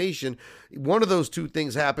do animation. One of those two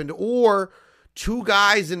things happened, or two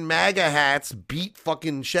guys in MAGA hats beat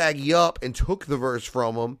fucking Shaggy up and took the verse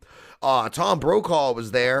from him. Tom Brokaw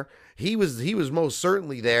was there. He was most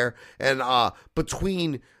certainly there. And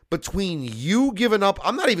between you giving up,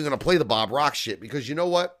 I'm not even going to play the Bob Rock shit because you know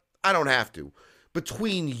what? I don't have to.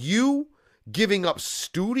 Between you giving up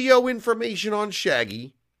studio information on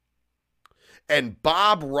Shaggy and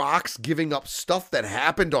Bob Rock's giving up stuff that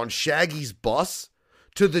happened on Shaggy's bus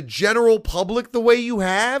to the general public the way you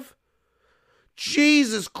have,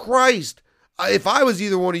 Jesus Christ. If I was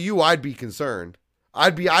either one of you, I'd be concerned.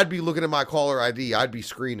 I'd be looking at my caller ID. I'd be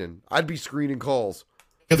screening calls.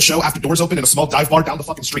 have the show after doors open in a small dive bar down the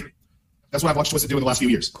fucking street. That's what I've watched Twisted do in the last few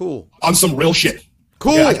years. Cool. On some real shit.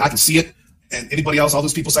 Cool. Yeah, I can see it. And anybody else, all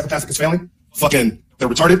those people psychopathic is failing, fucking, they're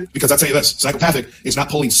retarded. Because I'll tell you this, psychopathic is not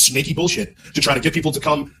pulling snaky bullshit to try to get people to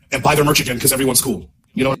come and buy their merch again because everyone's cool.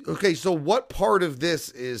 You know? Okay, so what part of this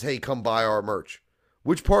is, hey, come buy our merch?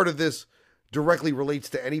 Which part of this directly relates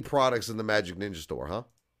to any products in the Magic Ninja store, huh?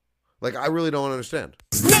 Like, I really don't understand.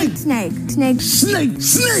 Snake, snake, snake, snake,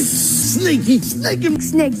 snake, snaky, snaky,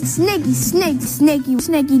 snake, snaky, snake, snaky,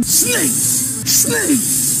 snaky, snake, snake,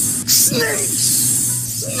 snake,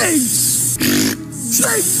 snake,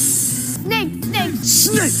 snake, snake,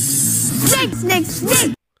 snake, snake, snake,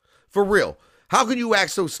 snake. For real, how can you act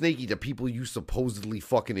so snaky to people you supposedly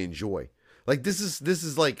fucking enjoy? Like, this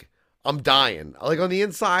is like, I'm dying. Like, on the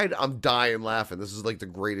inside, I'm dying laughing. This is like the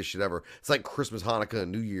greatest shit ever. It's like Christmas, Hanukkah,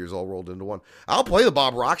 and New Year's all rolled into one. I'll play the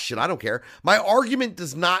Bob Rock shit. I don't care. My argument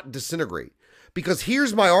does not disintegrate. Because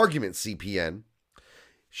here's my argument, CPN.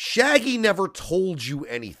 Shaggy never told you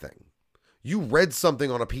anything. You read something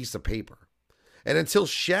on a piece of paper. And until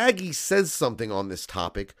Shaggy says something on this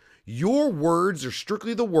topic, your words are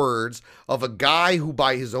strictly the words of a guy who,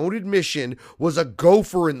 by his own admission, was a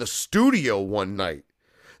gopher in the studio one night.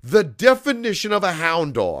 The definition of a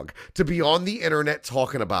hound dog to be on the internet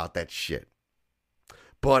talking about that shit.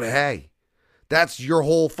 But hey, that's your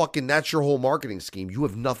whole marketing scheme. You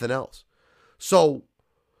have nothing else. So,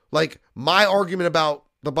 like, my argument about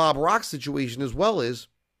the Bob Rock situation as well is,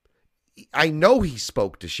 I know he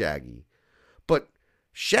spoke to Shaggy, but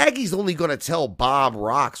Shaggy's only going to tell Bob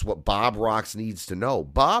Rocks what Bob Rocks needs to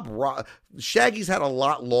know. Shaggy's had a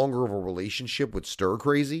lot longer of a relationship with Stir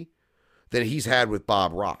Crazy than he's had with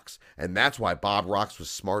Bob Rocks. And that's why Bob Rocks was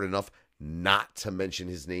smart enough not to mention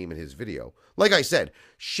his name in his video. Like I said,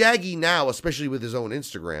 Shaggy now, especially with his own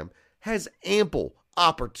Instagram, has ample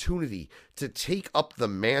opportunity to take up the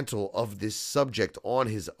mantle of this subject on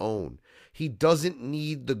his own. He doesn't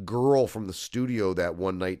need the girl from the studio that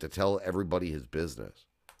one night to tell everybody his business.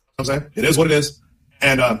 I'm saying it is what it is.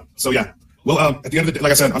 And so, yeah. Well, at the end of the day,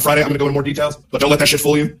 like I said, on Friday, I'm going to go into more details, but don't let that shit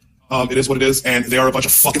fool you. It is what it is. And they are a bunch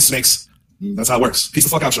of fucking snakes. That's how it works. Peace the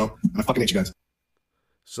fuck out, show. I fucking hate you guys.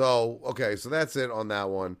 So, okay, so that's it on that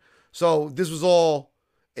one. So this was all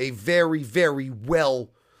a very, very well,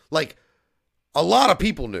 like, a lot of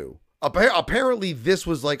people knew. Apparently this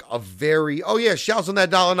was like a very, oh yeah, shouts on that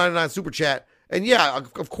 $1.99 super chat. And yeah,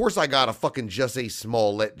 of course I got a fucking Jussie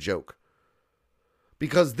Smollett joke.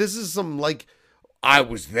 Because this is some, like, I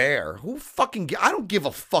was there. I don't give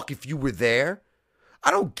a fuck if you were there. I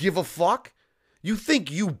don't give a fuck. You think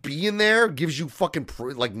you being there gives you fucking,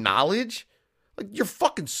 like, knowledge? Like, you're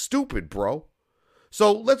fucking stupid, bro.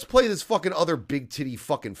 So, let's play this fucking other big titty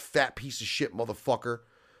fucking fat piece of shit motherfucker.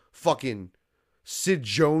 Fucking Sid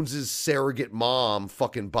Jones's surrogate mom,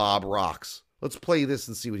 fucking Bob Rocks. Let's play this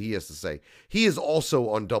and see what he has to say. He is also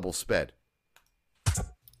on double sped.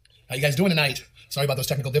 How you guys doing tonight? Sorry about those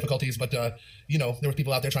technical difficulties, but, you know, there were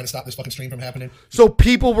people out there trying to stop this fucking stream from happening. So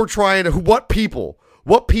people were trying to, what people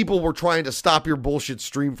were trying to stop your bullshit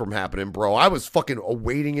stream from happening, bro? I was fucking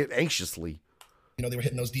awaiting it anxiously. You know, they were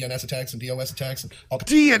hitting those DNS attacks and DOS attacks. And all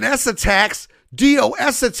DNS attacks,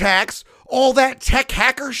 DOS attacks, all that tech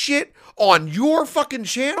hacker shit on your fucking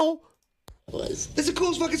channel? That's the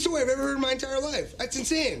coolest fucking story I've ever heard in my entire life. That's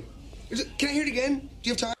insane. Can I hear it again? Do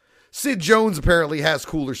you have time? Sid Jones apparently has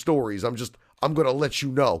cooler stories. I'm going to let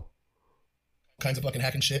you know. Kinds of fucking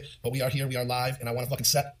hacking shit, but we are here, we are live, and I want to fucking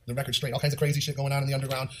set the record straight. All kinds of crazy shit going on in the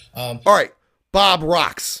underground. All right, Bob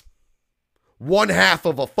Rocks. One half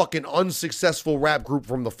of a fucking unsuccessful rap group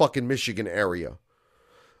from the fucking Michigan area.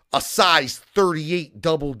 A size 38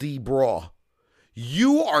 double D bra.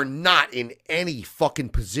 You are not in any fucking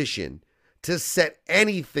position to set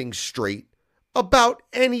anything straight about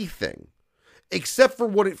anything. Except for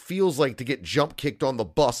what it feels like to get jump kicked on the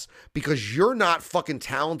bus because you're not fucking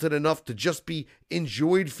talented enough to just be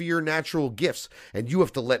enjoyed for your natural gifts. And you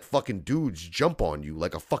have to let fucking dudes jump on you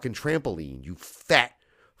like a fucking trampoline, you fat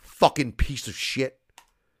fucking piece of shit.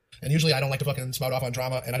 And usually I don't like to fucking spout off on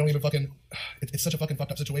drama, and I don't even fucking, it's such a fucking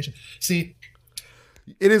fucked up situation. See.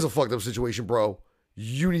 It is a fucked up situation, bro.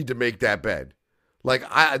 You need to make that bed. Like,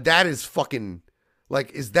 that is fucking,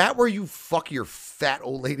 like, is that where you fuck your fat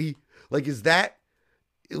old lady? Like, is that,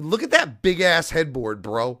 look at that big ass headboard,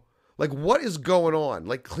 bro. Like, what is going on?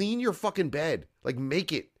 Like, clean your fucking bed. Like,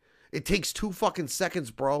 make it. It takes 2 fucking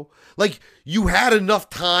seconds, bro. Like, you had enough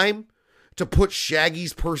time to put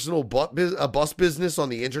Shaggy's personal bus business on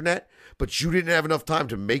the internet, but you didn't have enough time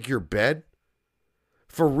to make your bed?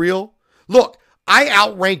 For real? Look, I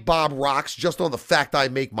outrank Bob Rocks just on the fact I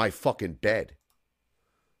make my fucking bed.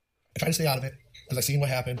 I try to stay out of it because I seen what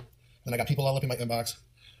happened. Then I got people all up in my inbox.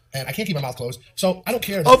 And I can't keep my mouth closed. So I don't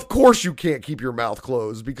care. Of course you can't keep your mouth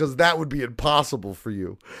closed because that would be impossible for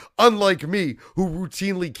you. Unlike me, who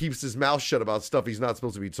routinely keeps his mouth shut about stuff he's not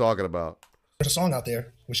supposed to be talking about. There's a song out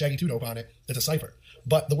there with Shaggy 2 Dope on it that's a cipher.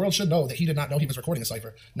 But the world should know that he did not know he was recording a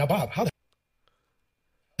cipher. Now, Bob, how the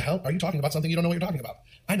hell are you talking about something you don't know what you're talking about?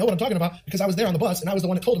 I know what I'm talking about because I was there on the bus and I was the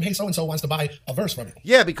one that told him, hey, so-and-so wants to buy a verse from you.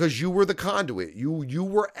 Yeah, because you were the conduit. You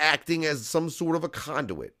were acting as some sort of a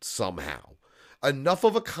conduit somehow. Enough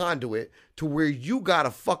of a conduit to where you got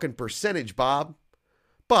a fucking percentage, Bob.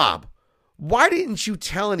 Bob, why didn't you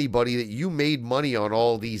tell anybody that you made money on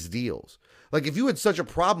all these deals? Like, if you had such a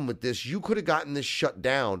problem with this, you could have gotten this shut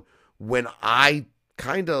down when I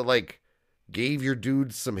kind of, like, gave your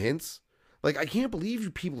dude some hints. Like, I can't believe you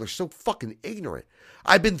people are so fucking ignorant.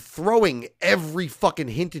 I've been throwing every fucking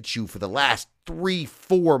hint at you for the last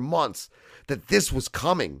 3-4 months that this was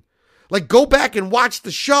coming. Like, go back and watch the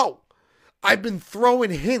show. I've been throwing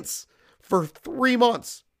hints for 3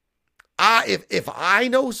 months. If I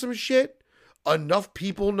know some shit, enough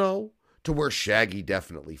people know to where Shaggy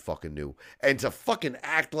definitely fucking knew. And to fucking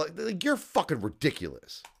act like you're fucking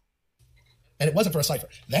ridiculous. And it wasn't for a cipher.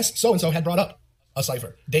 This so-and-so had brought up a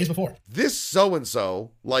cipher days before. This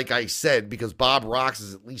so-and-so, like I said, because Bob Rocks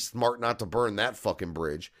is at least smart not to burn that fucking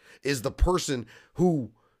bridge, is the person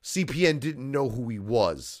who CPN didn't know who he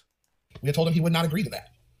was. We had told him he would not agree to that.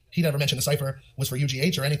 He never mentioned the cipher was for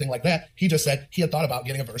UGH or anything like that. He just said he had thought about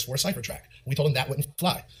getting a verse for a cipher track. We told him that wouldn't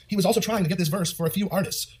fly. He was also trying to get this verse for a few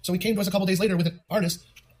artists. So he came to us a couple days later with an artist,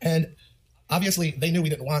 and obviously they knew we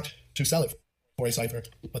didn't want to sell it for a cipher,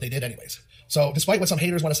 but they did anyways. So despite what some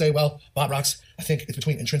haters want to say, well, Bob Rocks, I think it's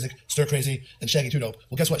between Intrinsic, Stir Crazy, and Shaggy 2 Dope.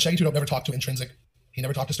 Well, guess what? Shaggy 2 Dope never talked to Intrinsic. He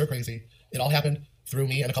never talked to Stir Crazy. It all happened through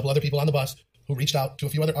me and a couple other people on the bus who reached out to a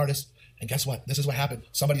few other artists. And guess what? This is what happened.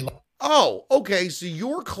 Somebody... Oh, okay. So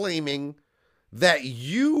you're claiming that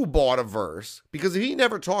you bought a verse, because if he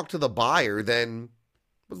never talked to the buyer, then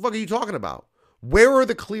what the fuck are you talking about? Where are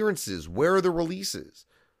the clearances? Where are the releases?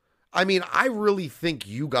 I mean, I really think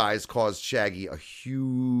you guys caused Shaggy a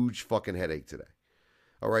huge fucking headache today.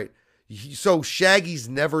 All right. So Shaggy's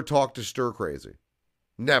never talked to Stir Crazy.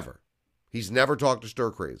 Never. He's never talked to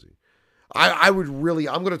Stir Crazy. I'm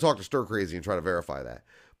going to talk to Stir Crazy and try to verify that.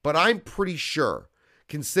 But I'm pretty sure,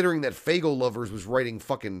 considering that Fago Lovers was writing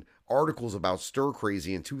fucking articles about Stir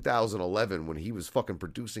Crazy in 2011 when he was fucking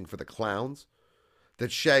producing for the Clowns,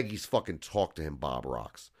 that Shaggy's fucking talked to him, Bob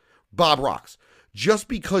Rocks. Bob Rocks, just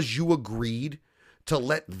because you agreed to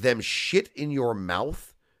let them shit in your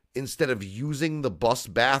mouth instead of using the bus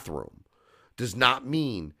bathroom does not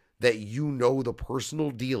mean that you know the personal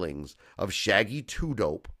dealings of Shaggy 2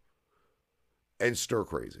 Dope and Stir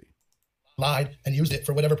Crazy. Lied and used it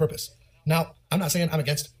for whatever purpose. Now, I'm not saying I'm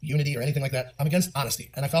against unity or anything like that. I'm against honesty.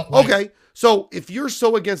 And I felt like... Okay, so if you're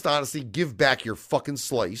so against honesty, give back your fucking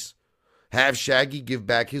slice. Have Shaggy give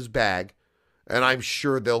back his bag. And I'm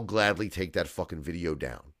sure they'll gladly take that fucking video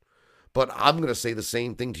down. But I'm going to say the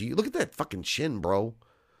same thing to you. Look at that fucking chin, bro.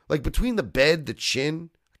 Like, between the bed, the chin,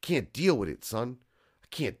 I can't deal with it, son. I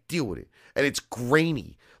can't deal with it. And it's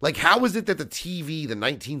grainy. Like, how is it that the TV, the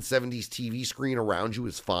 1970s TV screen around you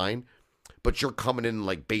is fine, but you're coming in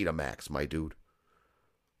like Betamax, my dude?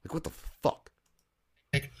 Like, what the fuck?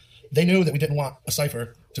 They knew that we didn't want a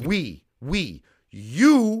cipher to...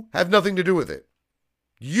 You have nothing to do with it.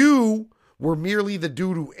 You were merely the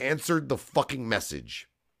dude who answered the fucking message.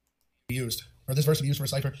 Used, or this verse to be used for a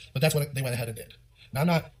cipher, but that's what they went ahead and did. Now, I'm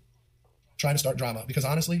not trying to start drama, because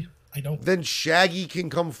honestly, I don't... Then Shaggy can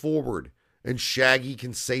come forward, and Shaggy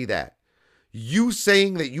can say that. You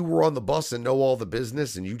saying that you were on the bus and know all the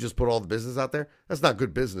business, and you just put all the business out there, that's not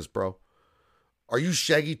good business, bro. Are you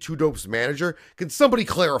Shaggy 2 Dope's manager? Can somebody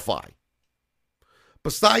clarify?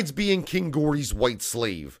 Besides being King Gordy's white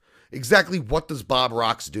slave, exactly what does Bob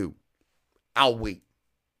Rocks do? I'll wait.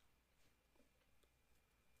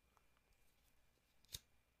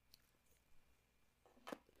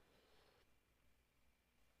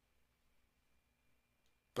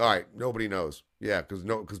 All right, nobody knows. Yeah,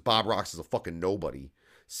 because Bob Rocks is a fucking nobody.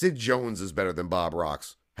 Sid Jones is better than Bob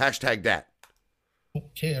Rocks. Hashtag that. I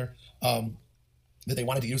don't care that they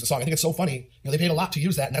wanted to use the song. I think it's so funny. They paid a lot to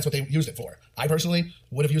use that, and that's what they used it for. I personally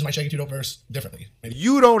would have used my Shaggy 2 Dope verse differently. Maybe.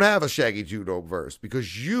 You don't have a Shaggy 2 Dope verse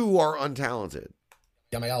because you are untalented.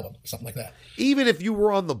 On my album, something like that. Even if you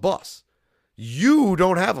were on the bus, you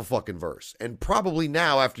don't have a fucking verse. And probably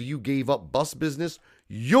now, after you gave up bus business,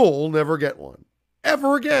 you'll never get one.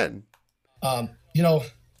 Ever again. I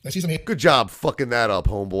see some... Good job fucking that up,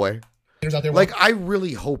 homeboy. out there. Like, I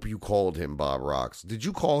really hope you called him Bob Rocks. Did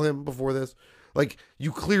you call him before this? Like,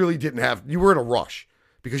 you clearly didn't have, you were in a rush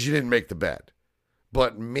because you didn't make the bed.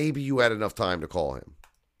 But maybe you had enough time to call him.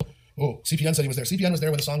 Oh, CPN said he was there. CPN was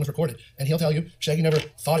there when the song was recorded. And he'll tell you, Shaggy never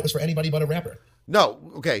thought it was for anybody but a rapper.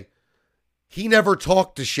 No, okay. He never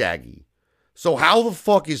talked to Shaggy. So how the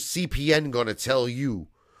fuck is CPN going to tell you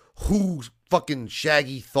who fucking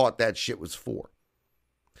Shaggy thought that shit was for?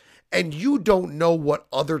 And you don't know what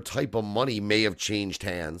other type of money may have changed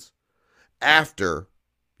hands after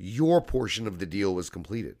your portion of the deal was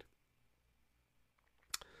completed.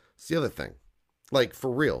 It's the other thing. Like, for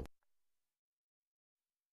real.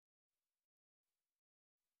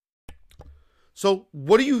 So,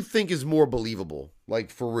 what do you think is more believable? Like,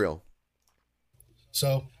 for real?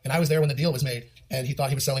 So, and I was there when the deal was made, and he thought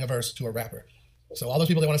he was selling a verse to a rapper. So all those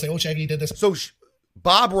people, they want to say, oh, Shaggy did this. So,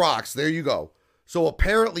 Bob Rocks, there you go. So,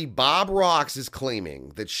 apparently, Bob Rocks is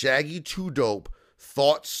claiming that Shaggy 2 Dope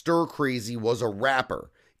thought Stir Crazy was a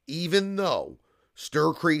rapper, even though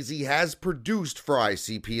Stir Crazy has produced for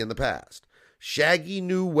ICP in the past. Shaggy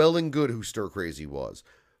knew well and good who Stir Crazy was.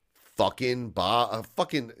 Bob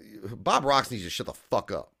Rocks needs to shut the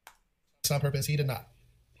fuck up. It's on purpose. He did not.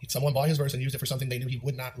 Someone bought his verse and used it for something they knew he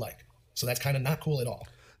would not like. So that's kind of not cool at all.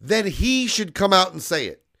 Then he should come out and say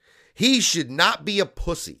it. He should not be a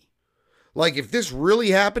pussy. Like, if this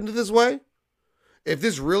really happened this way, if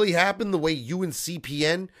this really happened the way you and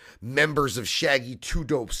CPN, members of Shaggy 2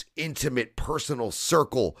 Dope's intimate personal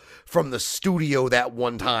circle from the studio that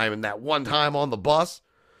one time and that one time on the bus,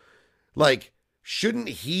 like, shouldn't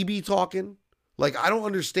he be talking? Like, I don't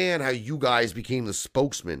understand how you guys became the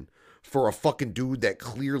spokesman for a fucking dude that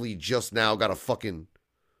clearly just now got a fucking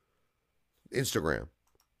Instagram.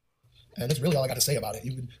 And that's really all I got to say about it.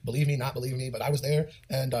 You can believe me, not believe me, but I was there,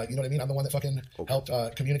 and you know what I mean? I'm the one that fucking helped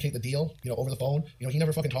communicate the deal, over the phone. He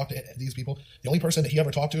never fucking talked to these people. The only person that he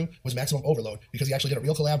ever talked to was Maximum Overload, because he actually did a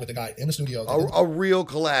real collab with the guy in the studio. A real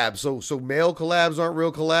collab. So male collabs aren't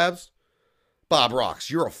real collabs? Bob Rocks,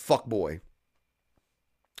 you're a fuckboy.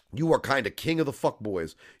 You are kind of king of the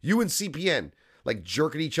fuckboys. You and CPN, like,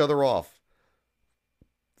 jerking each other off.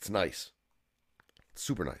 It's nice. It's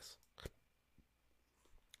super nice.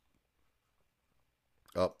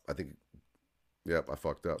 Oh, I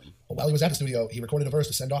fucked up. Well, while he was at the studio, he recorded a verse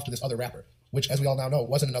to send off to this other rapper, which, as we all now know,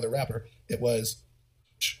 wasn't another rapper. It was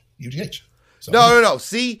UGH. So, No.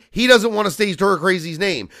 See, he doesn't want to say Stir Crazy's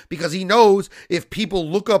name because he knows if people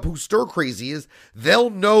look up who Stir Crazy is, they'll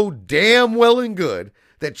know damn well and good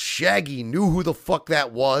that Shaggy knew who the fuck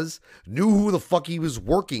that was, knew who the fuck he was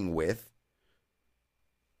working with,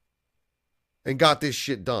 and got this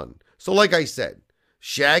shit done. So like I said,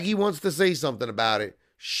 Shaggy wants to say something about it.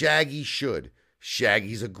 Shaggy should.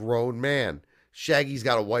 Shaggy's a grown man. Shaggy's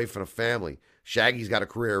got a wife and a family. Shaggy's got a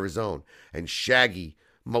career of his own. And Shaggy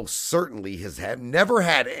most certainly has never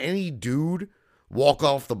had any dude walk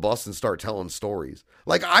off the bus and start telling stories.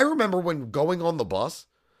 Like, I remember when going on the bus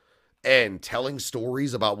and telling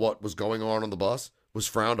stories about what was going on the bus was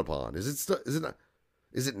frowned upon. Is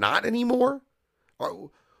it not anymore?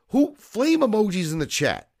 Who flame emojis in the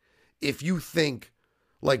chat if you think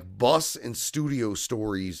like bus and studio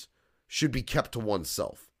stories should be kept to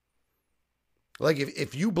oneself. Like,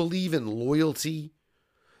 if you believe in loyalty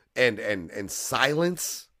and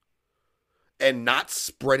silence and not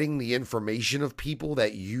spreading the information of people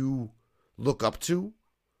that you look up to,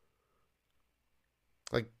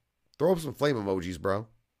 like, throw up some flame emojis, bro.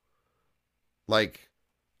 Like,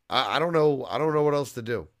 I don't know what else to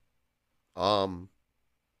do. I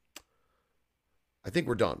think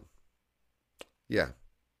we're done. Yeah.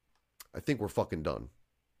 I think we're fucking done.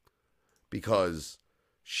 Because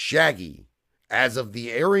Shaggy, as of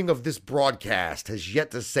the airing of this broadcast, has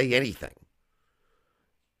yet to say anything.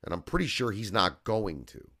 And I'm pretty sure he's not going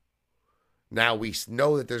to. Now, we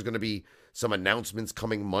know that there's going to be some announcements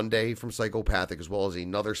coming Monday from Psychopathic, as well as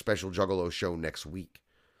another special Juggalo show next week.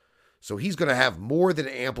 So he's going to have more than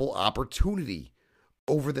ample opportunity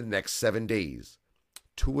over the next 7 days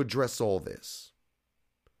to address all this.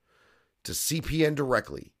 To CPN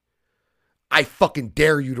directly, I fucking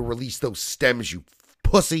dare you to release those stems, you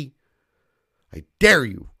pussy. I dare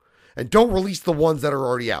you. And don't release the ones that are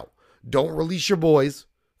already out. Don't release your boys,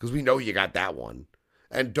 because we know you got that one.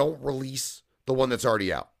 And don't release the one that's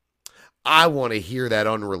already out. I want to hear that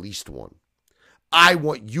unreleased one. I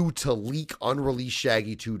want you to leak unreleased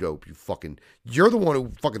Shaggy 2 Dope, you're the one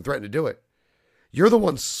who fucking threatened to do it. You're the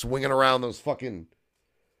one swinging around those stems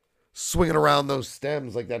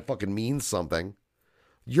like that fucking means something.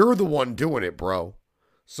 You're the one doing it, bro.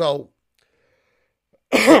 So,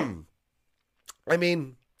 I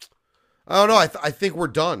mean, I don't know. I think we're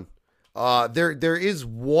done. There is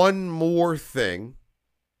one more thing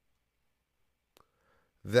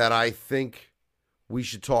that I think we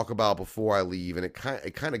should talk about before I leave, and it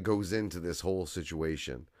kind of goes into this whole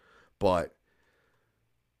situation. But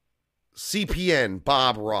CPN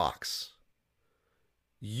Bob Rocks,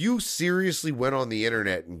 you seriously went on the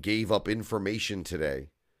internet and gave up information today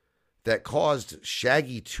that caused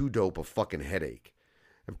Shaggy 2 Dope a fucking headache,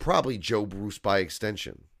 and probably Joe Bruce by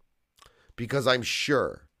extension, because I'm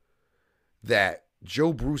sure that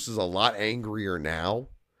Joe Bruce is a lot angrier now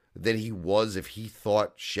than he was if he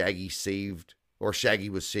thought Shaggy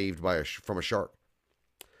was saved from a shark.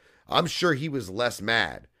 I'm sure he was less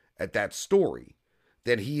mad at that story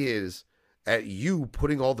than he is at you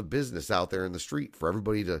putting all the business out there in the street for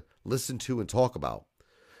everybody to listen to and talk about.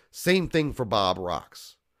 Same thing for Bob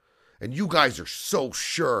Rocks. And you guys are so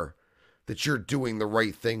sure that you're doing the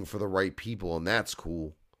right thing for the right people, and that's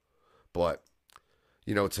cool. But,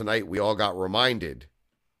 you know, tonight we all got reminded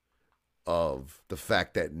of the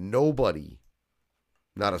fact that nobody,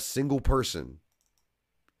 not a single person,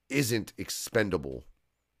 isn't expendable.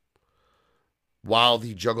 While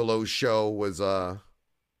the Juggalo show was, let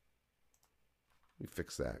me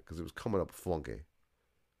fix that because it was coming up flunky.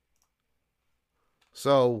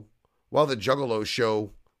 So, while the Juggalo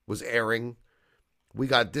show was airing, we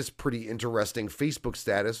got this pretty interesting Facebook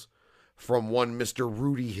status from one Mr.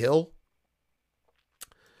 Rudy Hill.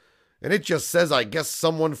 And it just says, I guess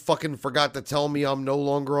someone fucking forgot to tell me I'm no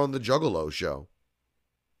longer on the Juggalo show.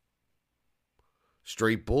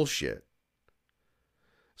 Straight bullshit.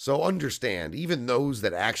 So understand, even those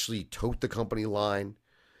that actually tote the company line,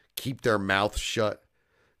 keep their mouth shut,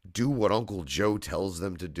 do what Uncle Joe tells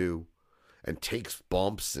them to do, and takes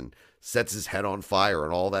bumps and sets his head on fire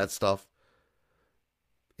and all that stuff.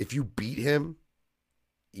 If you beat him,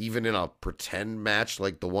 even in a pretend match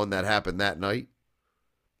like the one that happened that night,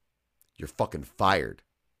 you're fucking fired.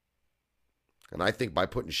 And I think by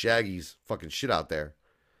putting Shaggy's fucking shit out there,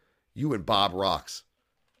 you and Bob Rocks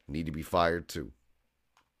need to be fired too.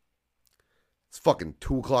 It's fucking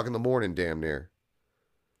 2 o'clock in the morning, damn near.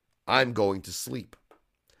 I'm going to sleep.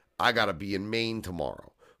 I gotta be in Maine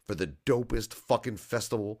tomorrow for the dopest fucking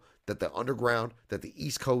festival that the underground, that the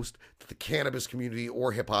East Coast, that the cannabis community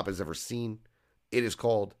or hip-hop has ever seen. It is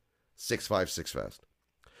called 656 Fest.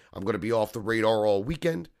 I'm going to be off the radar all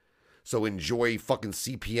weekend, so enjoy fucking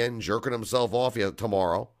CPN jerking himself off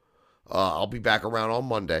tomorrow. I'll be back around on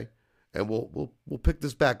Monday, and we'll pick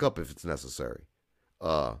this back up if it's necessary.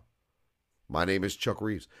 My name is Chuck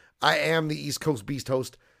Reeves. I am the East Coast Beast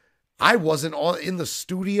host. I wasn't in the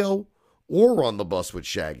studio or on the bus with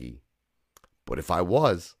Shaggy. But if I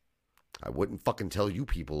was, I wouldn't fucking tell you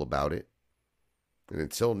people about it. And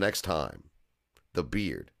until next time, the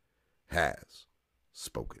beard has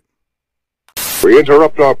spoken. We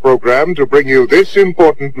interrupt our program to bring you this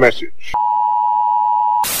important message.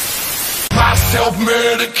 By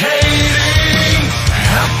self-medicating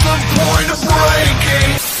at the point of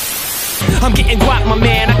breaking. I'm getting guap, my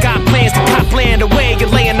man. I got plans to cop land away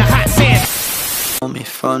and lay in the hot sand. Me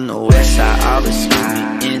from the west side, always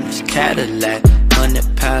me in this Cadillac,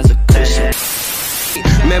 100 pounds of cushion.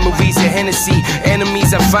 Memories of Hennessy,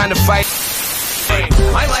 enemies I find to fight.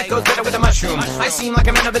 My life goes better with a mushroom. I seem like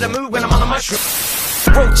I'm in a bit of mood when I'm on the mushroom.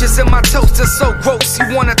 Roaches in my toaster, so gross,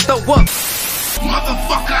 you wanna throw up.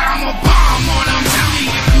 Motherfucker, I'm a bomb on them. Tell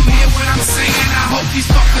me if you hear what I'm saying. I hope these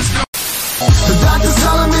fuckers know. The doctor's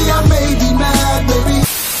telling me I may be mad, baby.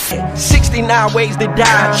 69 ways to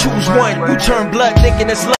die, choose one. You turn blood thinking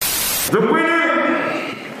it's love. The winner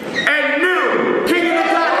and new King of the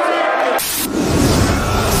Gods.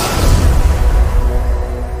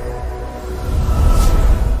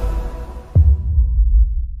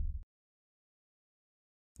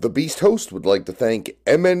 The Beast host would like to thank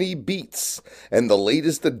MNE Beats and the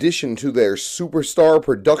latest addition to their superstar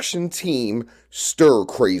production team, Stir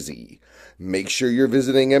Crazy. Make sure you're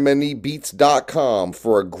visiting MNEbeats.com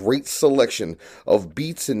for a great selection of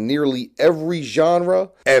beats in nearly every genre.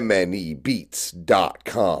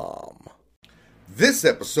 MNEbeats.com. This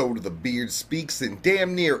episode of The Beard Speaks in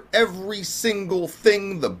damn near every single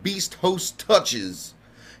thing the Beast host touches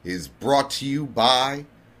is brought to you by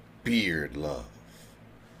Beard Love.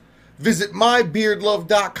 Visit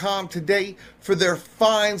mybeardlove.com today for their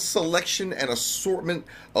fine selection and assortment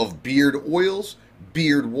of beard oils,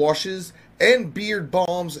 beard washes, and beard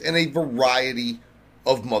balms, and a variety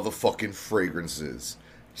of motherfucking fragrances.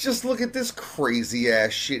 Just look at this crazy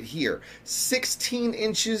ass shit here. 16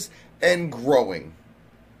 inches and growing.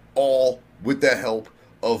 All with the help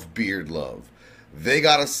of Beard Love. They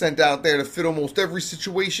got a scent out there to fit almost every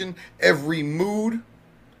situation, every mood,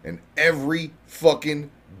 and every fucking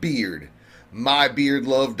beard.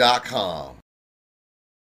 MyBeardLove.com.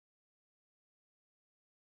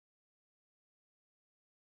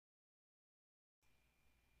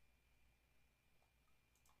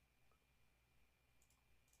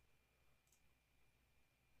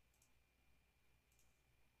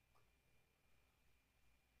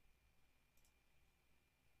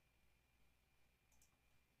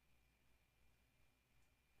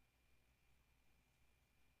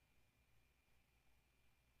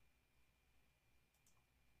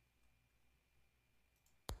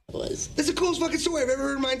 That's the coolest fucking story I've ever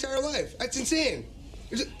heard in my entire life. That's insane.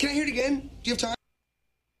 Can I hear it again? Do you have time?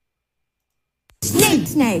 Snake,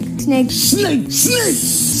 snake, snake, snake, snake,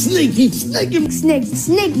 snaky, snaky, snake,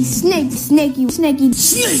 snaky, snake, snaky, snaky,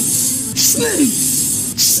 snake, snake,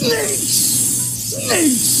 snake, snake,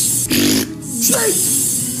 snake,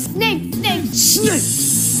 snake, snake, snake,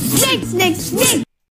 snake, snake, snake.